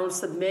 I don't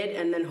submit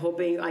and then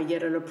hoping I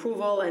get an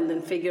approval and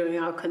then figuring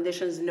out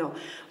conditions. No,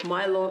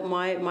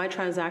 my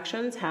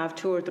transactions have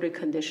 2 or 3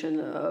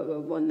 conditions.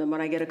 When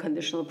I get a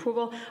conditional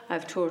approval, I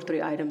have 2 or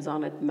 3 items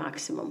on it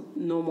maximum,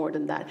 no more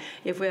than that.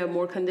 If we have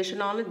more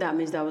condition on it, that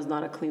means that was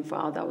not a clean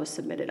file that was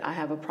submitted. I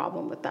have a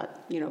problem with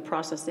that,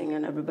 processing,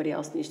 and everybody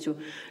else needs to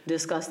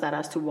discuss that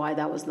as to why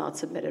that was not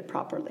submitted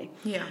properly.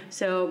 Yeah.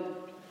 So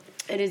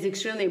it is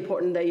extremely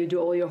important that you do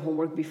all your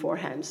homework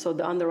beforehand. So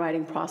the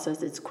underwriting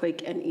process, it's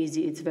quick and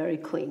easy. It's very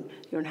clean.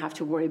 You don't have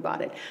to worry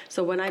about it.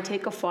 So when I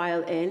take a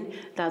file in,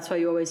 that's why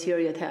you always hear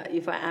it.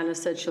 If Anna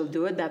said she'll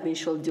do it, that means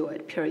she'll do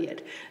it,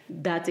 period.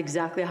 That's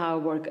exactly how I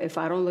work. If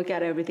I don't look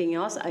at everything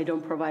else, I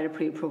don't provide a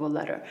pre-approval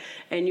letter.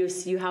 And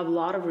you have a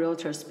lot of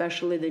realtors,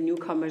 especially the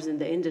newcomers in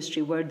the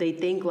industry, where they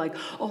think like,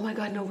 oh my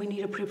God, no, we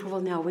need a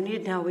pre-approval now. We need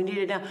it now. We need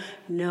it now.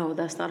 No,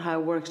 that's not how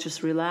it works.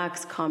 Just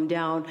relax, calm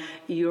down.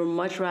 You'd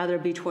much rather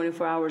be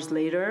 24 hours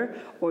later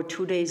or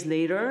 2 days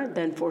later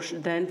than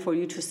for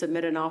you to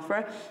submit an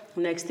offer.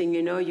 Next thing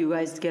you know, you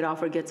guys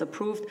offer gets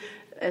approved,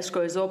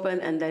 escrow is open,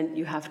 and then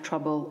you have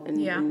trouble in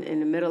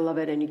the middle of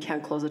it and you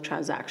can't close the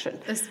transaction.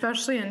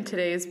 Especially in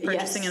today's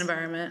purchasing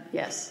environment.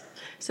 Yes.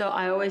 So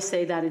I always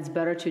say that it's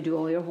better to do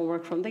all your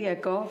homework from the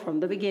get-go, from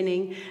the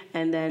beginning,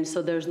 and then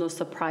so there's no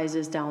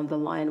surprises down the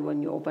line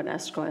when you open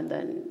escrow and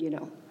then,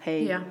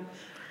 hey. Yeah.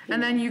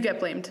 And then you get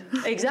blamed.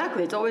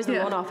 Exactly. It's always the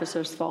loan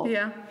officer's fault.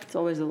 Yeah. It's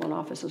always the loan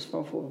officer's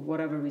fault for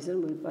whatever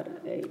reason.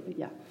 But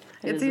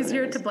it's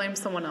easier to blame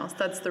someone else.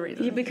 That's the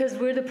reason. Yeah, because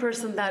we're the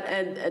person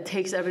that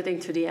takes everything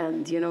to the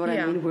end. You know what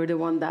I mean? We're the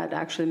one that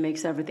actually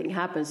makes everything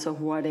happen. So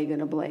who are they going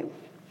to blame?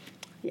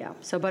 Yeah.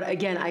 So, but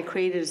again, I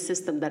created a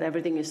system that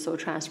everything is so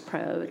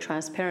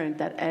transparent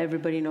that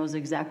everybody knows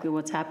exactly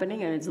what's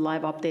happening, and it's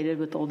live updated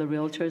with all the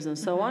realtors and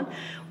so on.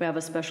 We have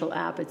a special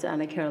app. It's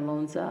Anna Care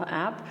Loans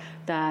app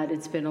that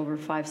it's been over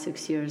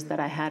 5-6 years that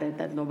I had it,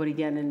 that nobody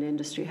again in the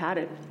industry had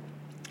it.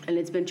 And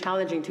it's been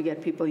challenging to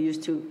get people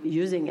used to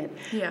using it.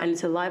 Yeah. And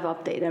it's a live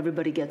update.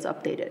 Everybody gets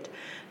updated.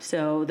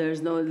 So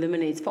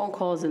eliminates phone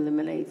calls,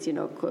 eliminates,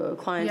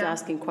 clients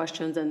asking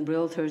questions, and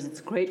realtors.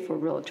 It's great for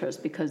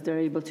realtors because they're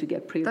able to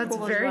get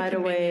pre-approvals right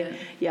away.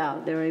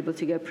 Yeah, they're able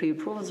to get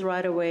pre-approvals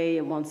right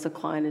away once the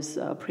client is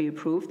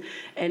pre-approved.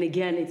 And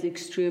again, it's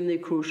extremely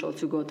crucial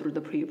to go through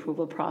the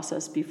pre-approval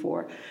process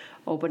before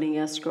opening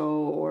escrow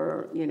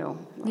or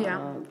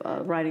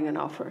writing an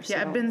offer.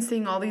 Yeah, I've been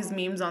seeing all these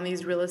memes on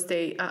these real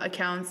estate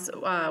accounts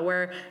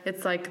where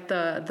it's like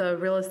the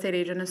real estate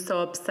agent is so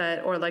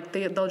upset, or like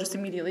they'll just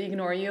immediately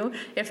ignore you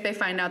if they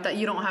find out that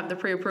you don't have the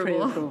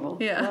pre-approval.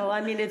 Yeah. Well,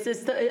 I mean, I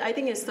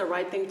think it's the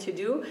right thing to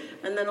do,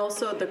 and then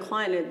also the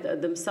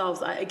client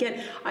themselves. I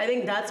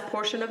think that's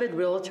portion of it.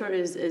 Realtor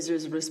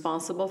is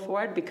responsible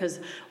for it, because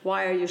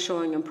why are you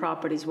showing them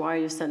properties? Why are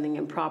you sending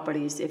them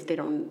properties if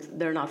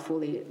they're not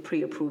fully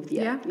pre-approved?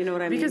 Yeah. You know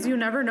what I mean? Because you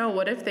never know.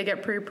 What if they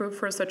get pre-approved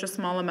for such a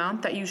small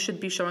amount that you should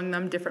be showing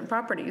them different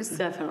properties?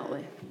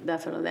 Definitely.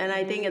 And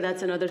I think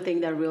that's another thing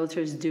that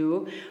realtors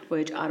do,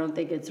 which I don't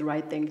think it's the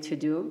right thing to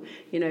do.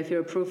 If you're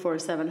approved for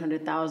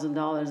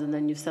 $700,000 and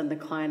then you send the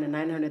client a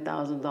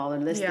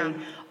 $900,000 listing,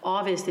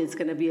 obviously it's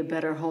going to be a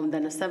better home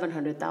than a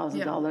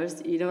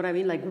 $700,000. You know what I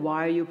mean? Like,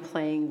 why are you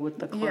playing with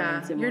the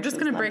client's emotions? You're just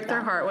going to break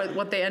their heart with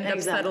what they end up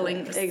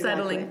settling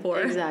for.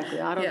 Exactly.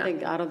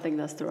 I don't think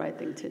that's the right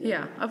thing to do.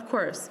 Yeah, of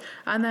course.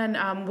 And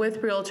then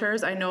with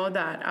realtors, I know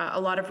that a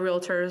lot of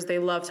realtors, they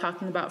love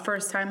talking about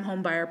first-time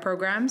home buyer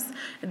programs.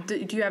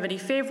 Do you have any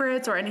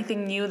favorites or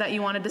anything new that you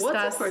want to discuss?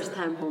 What's a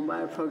first-time home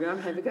buyer program?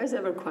 Have you guys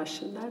ever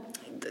questioned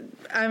that?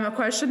 I'm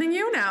questioning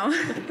you now.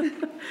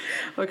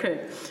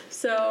 Okay.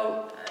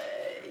 So,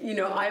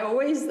 I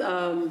always,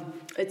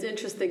 it's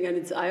interesting,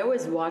 and I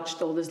always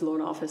watched all these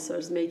loan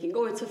officers making,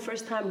 it's a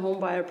first-time home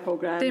buyer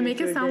program. They make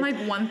it sound like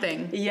one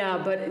thing. Yeah,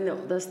 but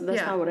no, that's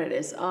not what it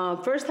is.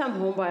 First-time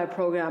home buyer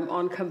program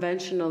on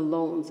conventional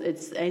loans,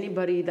 it's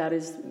anybody that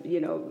is,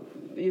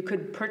 you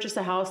could purchase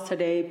a house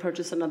today,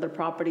 purchase another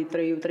property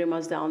three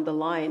months down the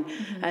line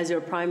as your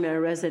primary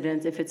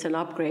residence. If it's an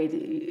upgrade,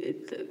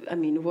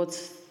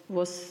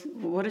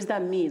 what does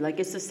that mean? Like,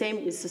 it's the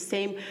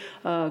same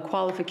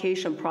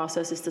qualification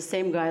process. It's the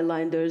same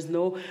guideline. There's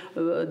no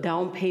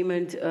down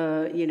payment,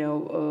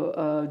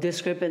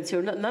 discrepancy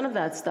or none of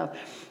that stuff.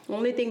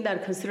 Only thing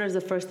that considers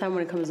the first time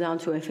when it comes down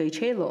to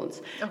FHA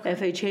loans. Okay.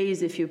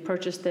 FHAs, if you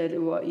purchased it,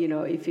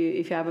 if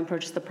you haven't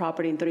purchased the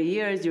property in 3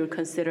 years, you're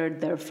considered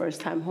their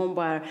first-time home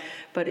buyer.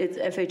 But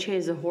FHA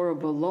is a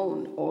horrible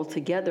loan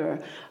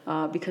altogether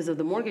because of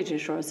the mortgage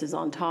insurances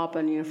on top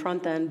and your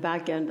front end,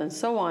 back end, and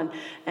so on.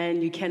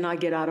 And you cannot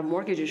get out of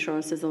mortgage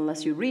insurances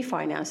unless you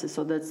refinance it.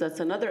 So that's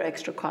another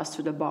extra cost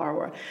to the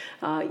borrower.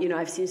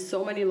 I've seen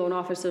so many loan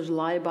officers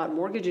lie about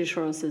mortgage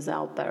insurances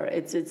out there.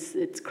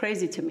 It's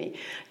crazy to me.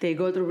 They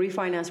go through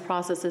refinance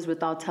processes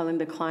without telling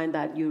the client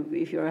that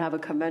if you have a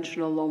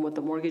conventional loan with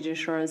the mortgage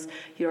insurance,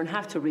 you don't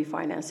have to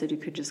refinance it. You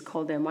could just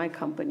call the MI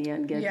company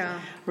and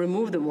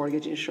remove the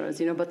mortgage insurance.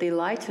 But they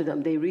lie to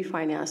them. They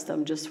refinance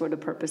them just for the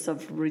purpose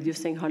of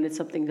reducing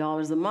 $100-something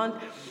a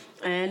month.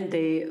 And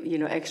they,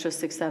 extra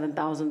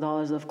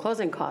 $6,000-7,000 of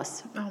closing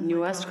costs,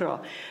 new escrow.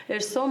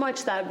 There's so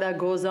much that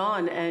goes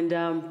on, and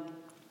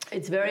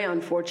it's very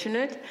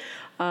unfortunate.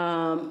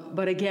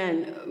 But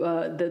again,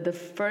 the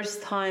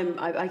first time,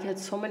 I get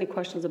so many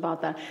questions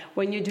about that.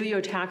 When you do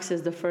your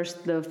taxes, the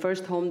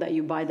first home that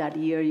you buy that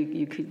year,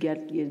 you could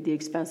get the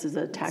expenses,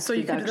 a tax so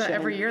you deduction. could do that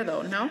every year,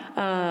 though, no?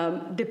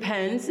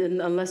 Depends,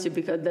 unless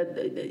because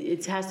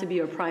it has to be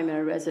your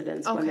primary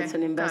residence. Okay, when it's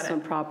an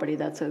investment property,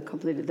 that's a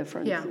completely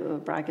different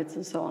brackets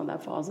and so on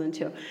that falls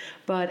into.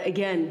 But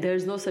again,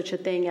 there's no such a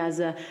thing as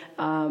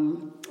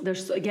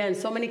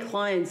so many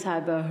clients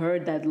have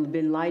heard that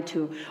been lied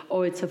to.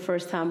 It's a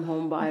first-time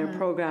home buyer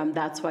program.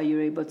 That's why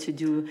you're able to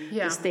do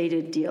the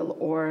stated deal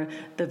or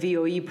the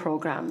VOE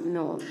program.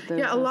 No,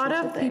 a lot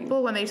of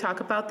people, when they talk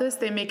about this,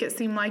 they make it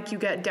seem like you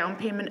get down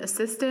payment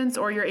assistance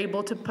or you're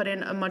able to put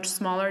in a much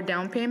smaller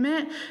down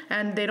payment,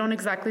 and they don't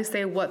exactly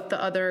say what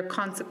the other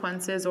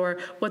consequences or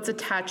what's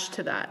attached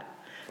to that.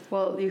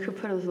 Well, you could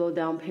put a low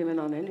down payment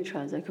on any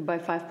transaction. You could buy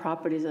 5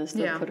 properties and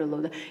still put a low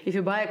down. If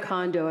you buy a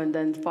condo and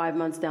then 5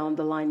 months down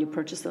the line you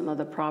purchase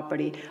another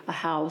property, a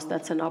house,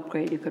 that's an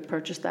upgrade. You could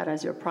purchase that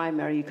as your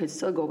primary. You could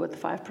still go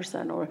with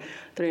 5% or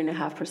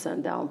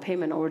 3.5% down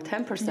payment or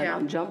 10%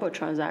 on jumbo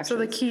transactions. So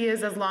the key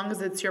is as long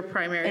as it's your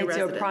primary residence. It's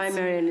your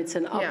primary and it's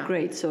an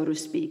upgrade, so to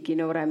speak. You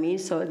know what I mean?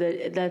 So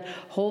that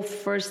whole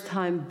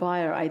first-time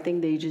buyer, I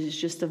think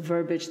just a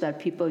verbiage that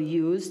people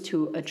use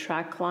to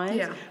attract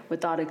clients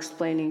without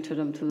explaining to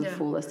them to the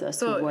fullest as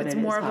to what it is. So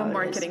it's more of a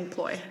marketing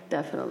ploy.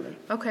 Definitely.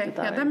 Okay,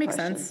 that makes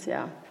sense.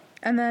 Yeah.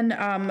 And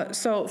then,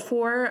 so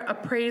for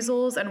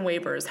appraisals and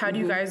waivers, how do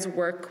you guys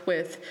work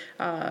with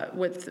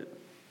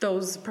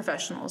those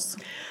professionals?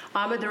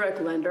 I'm a direct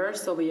lender,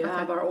 so we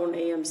have our own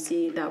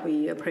AMC, that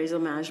we appraisal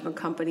management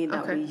company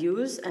that we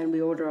use, and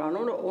we order our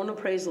own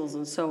appraisals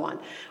and so on.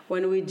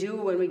 When we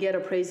get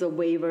appraisal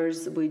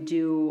waivers, we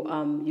do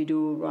you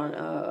do run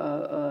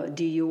a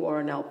DU or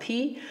an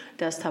LP,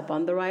 desktop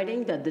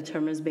underwriting, that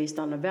determines based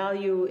on the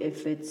value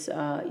if it's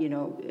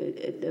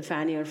if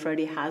Fannie or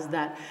Freddie has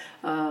that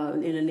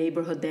in a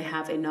neighborhood, they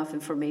have enough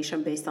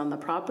information based on the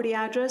property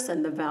address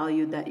and the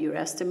value that you're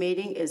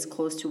estimating is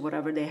close to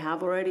whatever they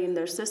have already in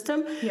their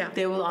system.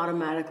 They will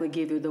automatically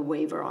give you the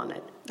waiver on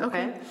it.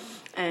 Okay.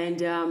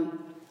 And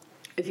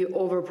if you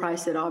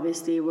overprice it,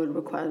 obviously it would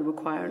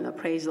require an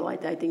appraisal. I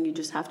think you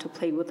just have to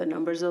play with the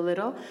numbers a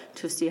little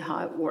to see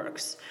how it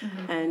works.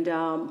 And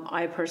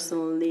I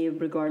personally,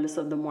 regardless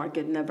of the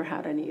market, never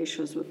had any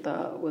issues with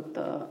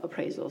the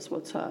appraisals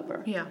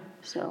whatsoever.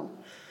 So.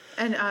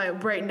 And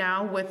right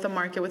now, with the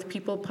market, with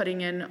people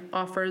putting in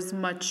offers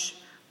much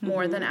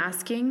more than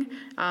asking,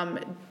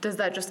 does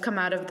that just come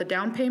out of the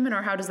down payment,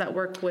 or how does that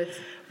work with?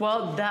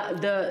 Well,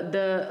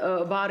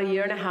 about a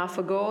year and a half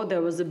ago,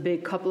 there was a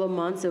big couple of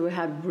months that we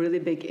had really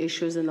big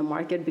issues in the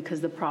market because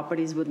the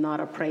properties would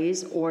not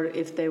appraise, or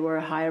if they were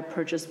higher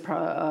purchase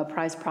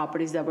price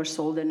properties that were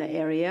sold in the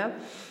area,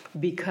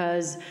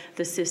 because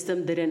the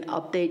system didn't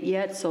update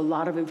yet, so a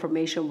lot of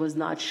information was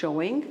not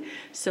showing.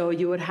 So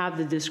you would have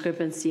the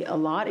discrepancy a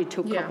lot. It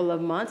took a couple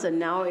of months, and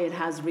now it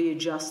has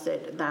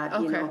readjusted that,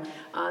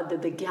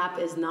 the gap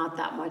is not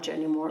that much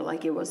anymore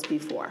like it was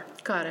before.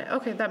 Got it.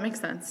 Okay, that makes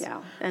sense.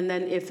 Yeah. And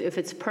then if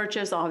it's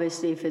purchased,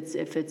 obviously if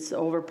it's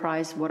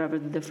overpriced, whatever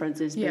the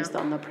difference is based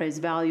on the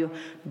appraised value,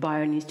 the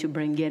buyer needs to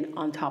bring in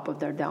on top of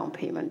their down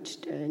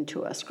payment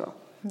into escrow.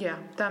 Yeah,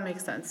 that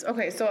makes sense.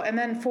 Okay, so and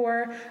then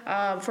for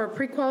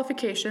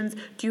pre-qualifications,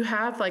 do you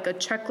have like a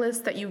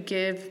checklist that you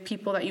give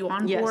people that you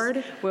onboard?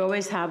 Yes, we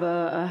always have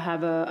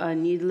a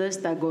need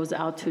list that goes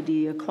out to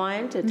the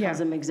client. It tells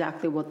them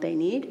exactly what they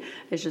need.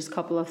 It's just a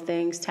couple of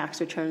things: tax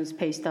returns,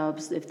 pay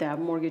stubs. If they have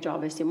mortgage,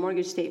 obviously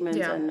mortgage statements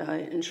and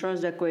insurance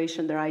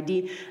declaration, their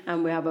ID,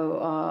 and we have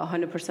a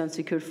 100%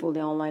 secured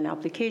fully online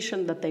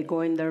application that they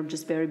go in there.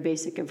 Just very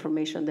basic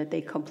information that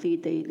they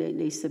complete.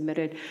 They submit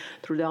it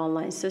through the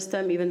online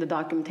system. Even the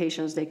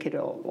documentations, they could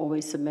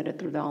always submit it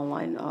through the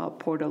online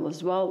portal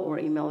as well, or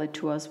email it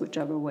to us,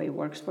 whichever way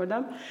works for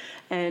them.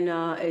 And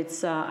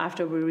it's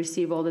after we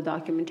receive all the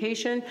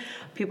documentation,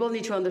 people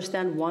need to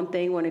understand one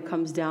thing when it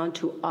comes down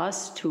to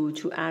us, to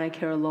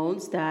Anacare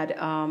Loans, that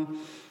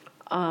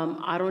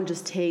I don't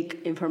just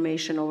take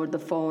information over the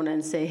phone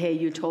and say, hey,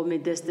 you told me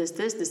this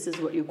is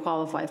what you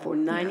qualify for.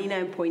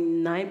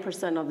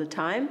 99.9% of the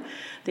time,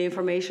 the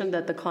information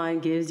that the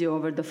client gives you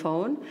over the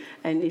phone,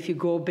 and if you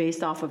go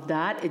based off of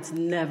that, it's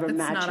never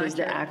matches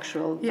the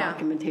actual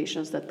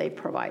documentations that they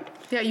provide.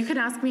 Yeah, you can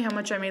ask me how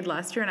much I made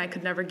last year, and I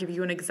could never give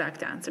you an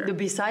exact answer.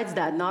 Besides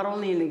that, not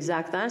only an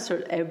exact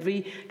answer,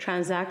 every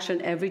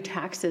transaction, every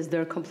taxes,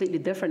 they're completely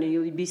different, and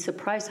you'll be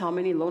surprised how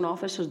many loan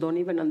officers don't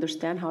even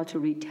understand how to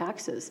read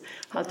taxes,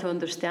 how to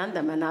understand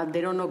them, and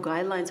they don't know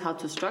guidelines, how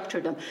to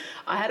structure them.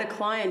 I had a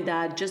client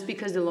that just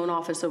because the loan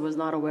officer was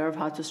not aware of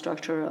how to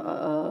structure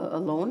a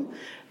loan,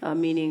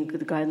 meaning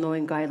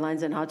knowing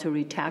guidelines and how to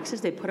read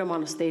taxes, they put him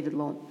on a stated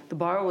loan. The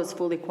borrower was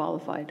fully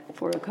qualified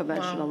for a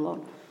conventional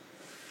loan.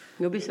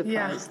 You'll be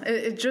surprised. Yeah,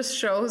 it just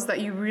shows that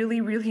you really,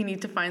 really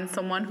need to find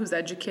someone who's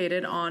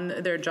educated on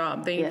their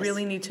job. They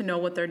really need to know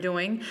what they're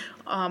doing.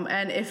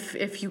 And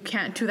if you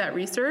can't do that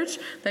research,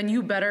 then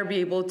you better be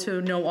able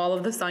to know all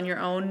of this on your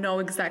own, know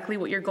exactly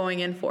what you're going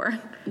in for.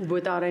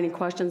 Without any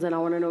questions, and I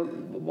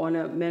want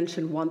to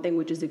mention one thing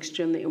which is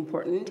extremely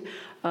important.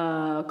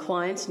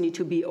 Clients need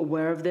to be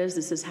aware of this.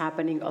 This is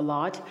happening a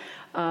lot.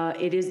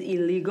 It is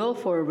illegal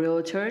for a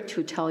realtor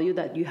to tell you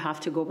that you have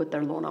to go with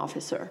their loan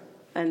officer,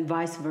 and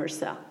vice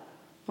versa.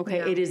 Okay,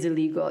 it is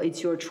illegal.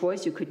 It's your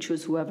choice. You could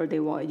choose whoever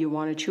you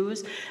want to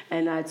choose.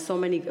 And I had so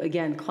many,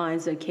 again,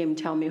 clients that came and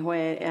tell me,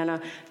 "Hey,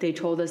 Anna, they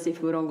told us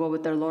if we don't go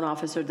with their loan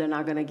officer, they're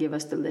not going to give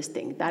us the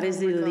listing." That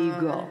is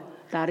illegal.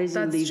 That is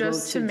illegal to do. That's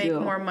just to make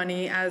more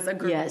money as a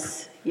group.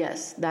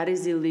 Yes, that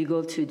is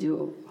illegal to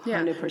do.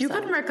 100%. You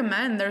can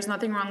recommend. There's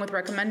nothing wrong with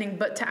recommending,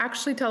 but to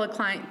actually tell a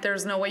client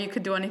there's no way you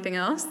could do anything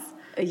else.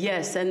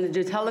 Yes, and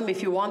to tell them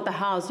if you want the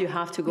house, you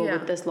have to go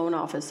with this loan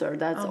officer.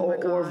 That's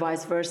or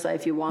vice versa.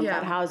 If you want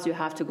that house, you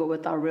have to go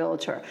with our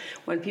realtor.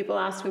 When people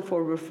ask me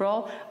for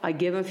referral, I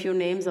give them a few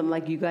names. I'm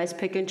like, you guys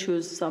pick and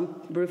choose.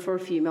 Some prefer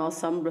female,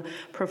 some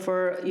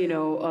prefer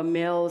a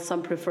male,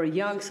 some prefer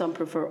young, some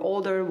prefer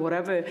older.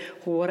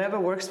 Whatever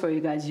works for you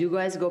guys. You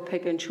guys go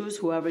pick and choose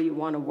whoever you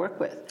want to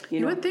work with.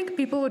 You would think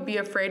people would be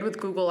afraid with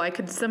Google. I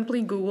could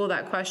simply Google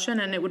that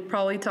question, and it would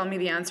probably tell me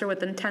the answer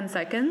within 10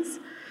 seconds.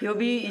 You'll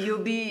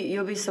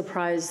be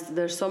surprised.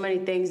 There's so many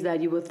things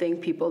that you would think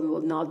people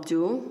will not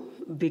do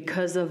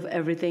because of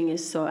everything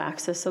is so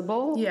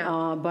accessible.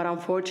 But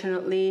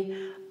unfortunately,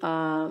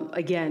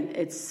 Again,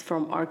 it's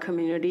from our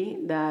community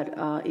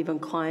that even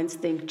clients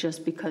think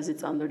just because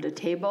it's under the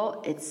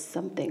table, it's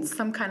something.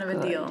 Some kind of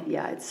good. a deal.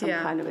 Yeah, it's some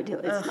kind of a deal.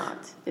 It's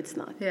not. It's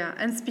not. Yeah,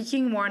 and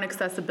speaking more on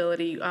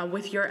accessibility,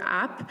 with your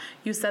app,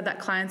 you said that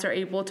clients are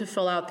able to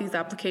fill out these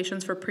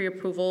applications for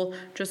pre-approval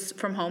just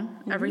from home.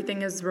 Mm-hmm.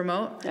 Everything is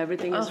remote.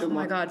 Everything is remote. Oh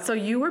my God. So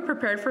you were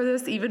prepared for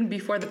this even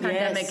before the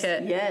pandemic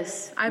hit.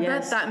 Yes. I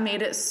bet that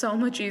made it so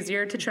much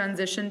easier to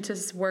transition to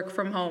work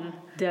from home.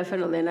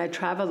 Definitely. And I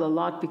travel a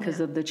lot because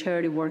of the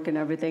charity work and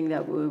everything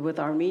that with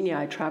Armenia.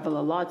 I travel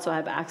a lot, so I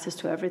have access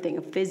to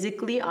everything.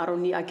 Physically,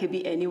 I could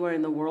be anywhere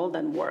in the world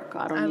and work.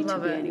 I don't need to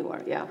be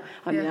anywhere. Yeah.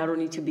 I mean, I don't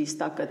need to be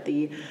stuck at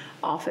the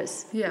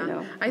office. Yeah. You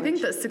know, I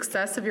think the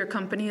success of your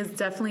company is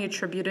definitely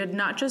attributed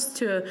not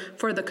just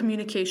for the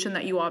communication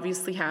that you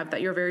obviously have,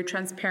 that you're very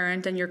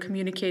transparent and you're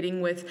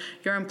communicating with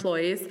your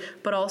employees,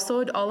 but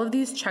also all of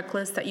these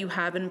checklists that you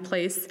have in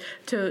place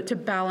to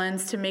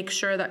balance, to make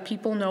sure that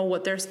people know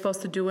what they're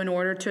supposed to do in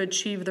order to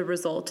achieve the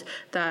result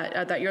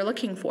that you're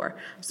looking for.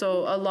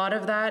 So a lot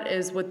of that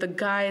is with the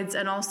guides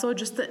and also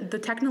just the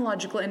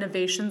technological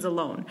innovations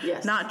alone.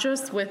 Yes. Not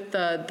just with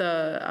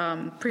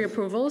the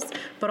pre-approvals,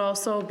 but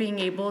also being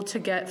able to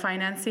get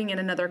financing in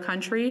another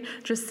country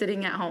just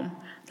sitting at home.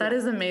 That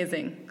is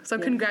amazing. So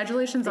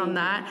congratulations on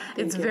that.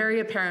 It's very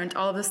apparent,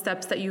 all of the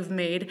steps that you've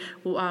made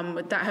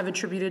that have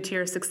attributed to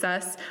your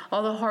success,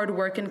 all the hard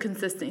work and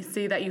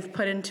consistency that you've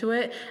put into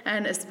it,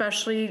 and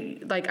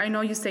especially, like, I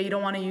know you say you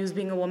don't want to use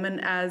being a woman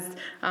as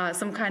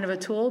some kind of a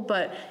tool,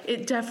 but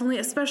it definitely,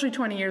 especially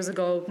 20 years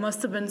ago,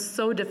 must have been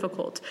so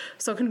difficult.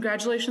 So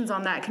congratulations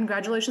on that.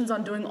 Congratulations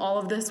on doing all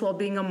of this while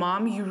being a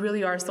mom. You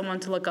really are someone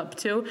to look up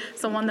to,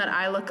 someone that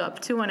I look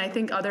up to, and I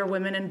think other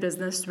women in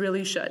business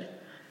really should.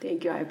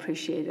 Thank you. I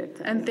appreciate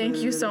it. And thank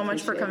you so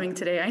much for coming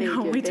today. I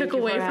know we took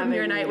away from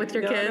your night with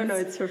your kids. No,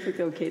 it's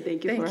perfectly okay.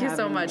 Thank you for having me. Thank you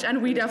so much.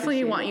 And we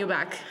definitely want you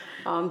back.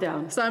 I'm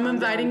down. So I'm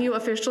inviting you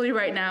officially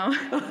right now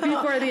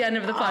before the end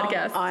of the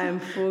podcast. I'm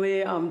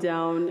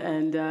down,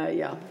 and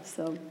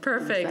so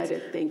perfect. I'm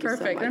excited. Thank you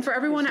so much. And for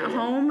everyone at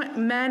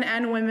home, men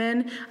and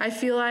women, I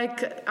feel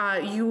like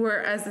you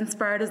were as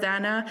inspired as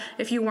Anna.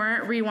 If you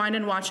weren't, rewind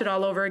and watch it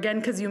all over again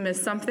because you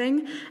missed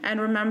something.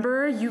 And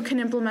remember, you can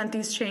implement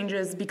these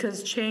changes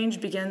because change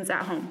begins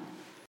at home.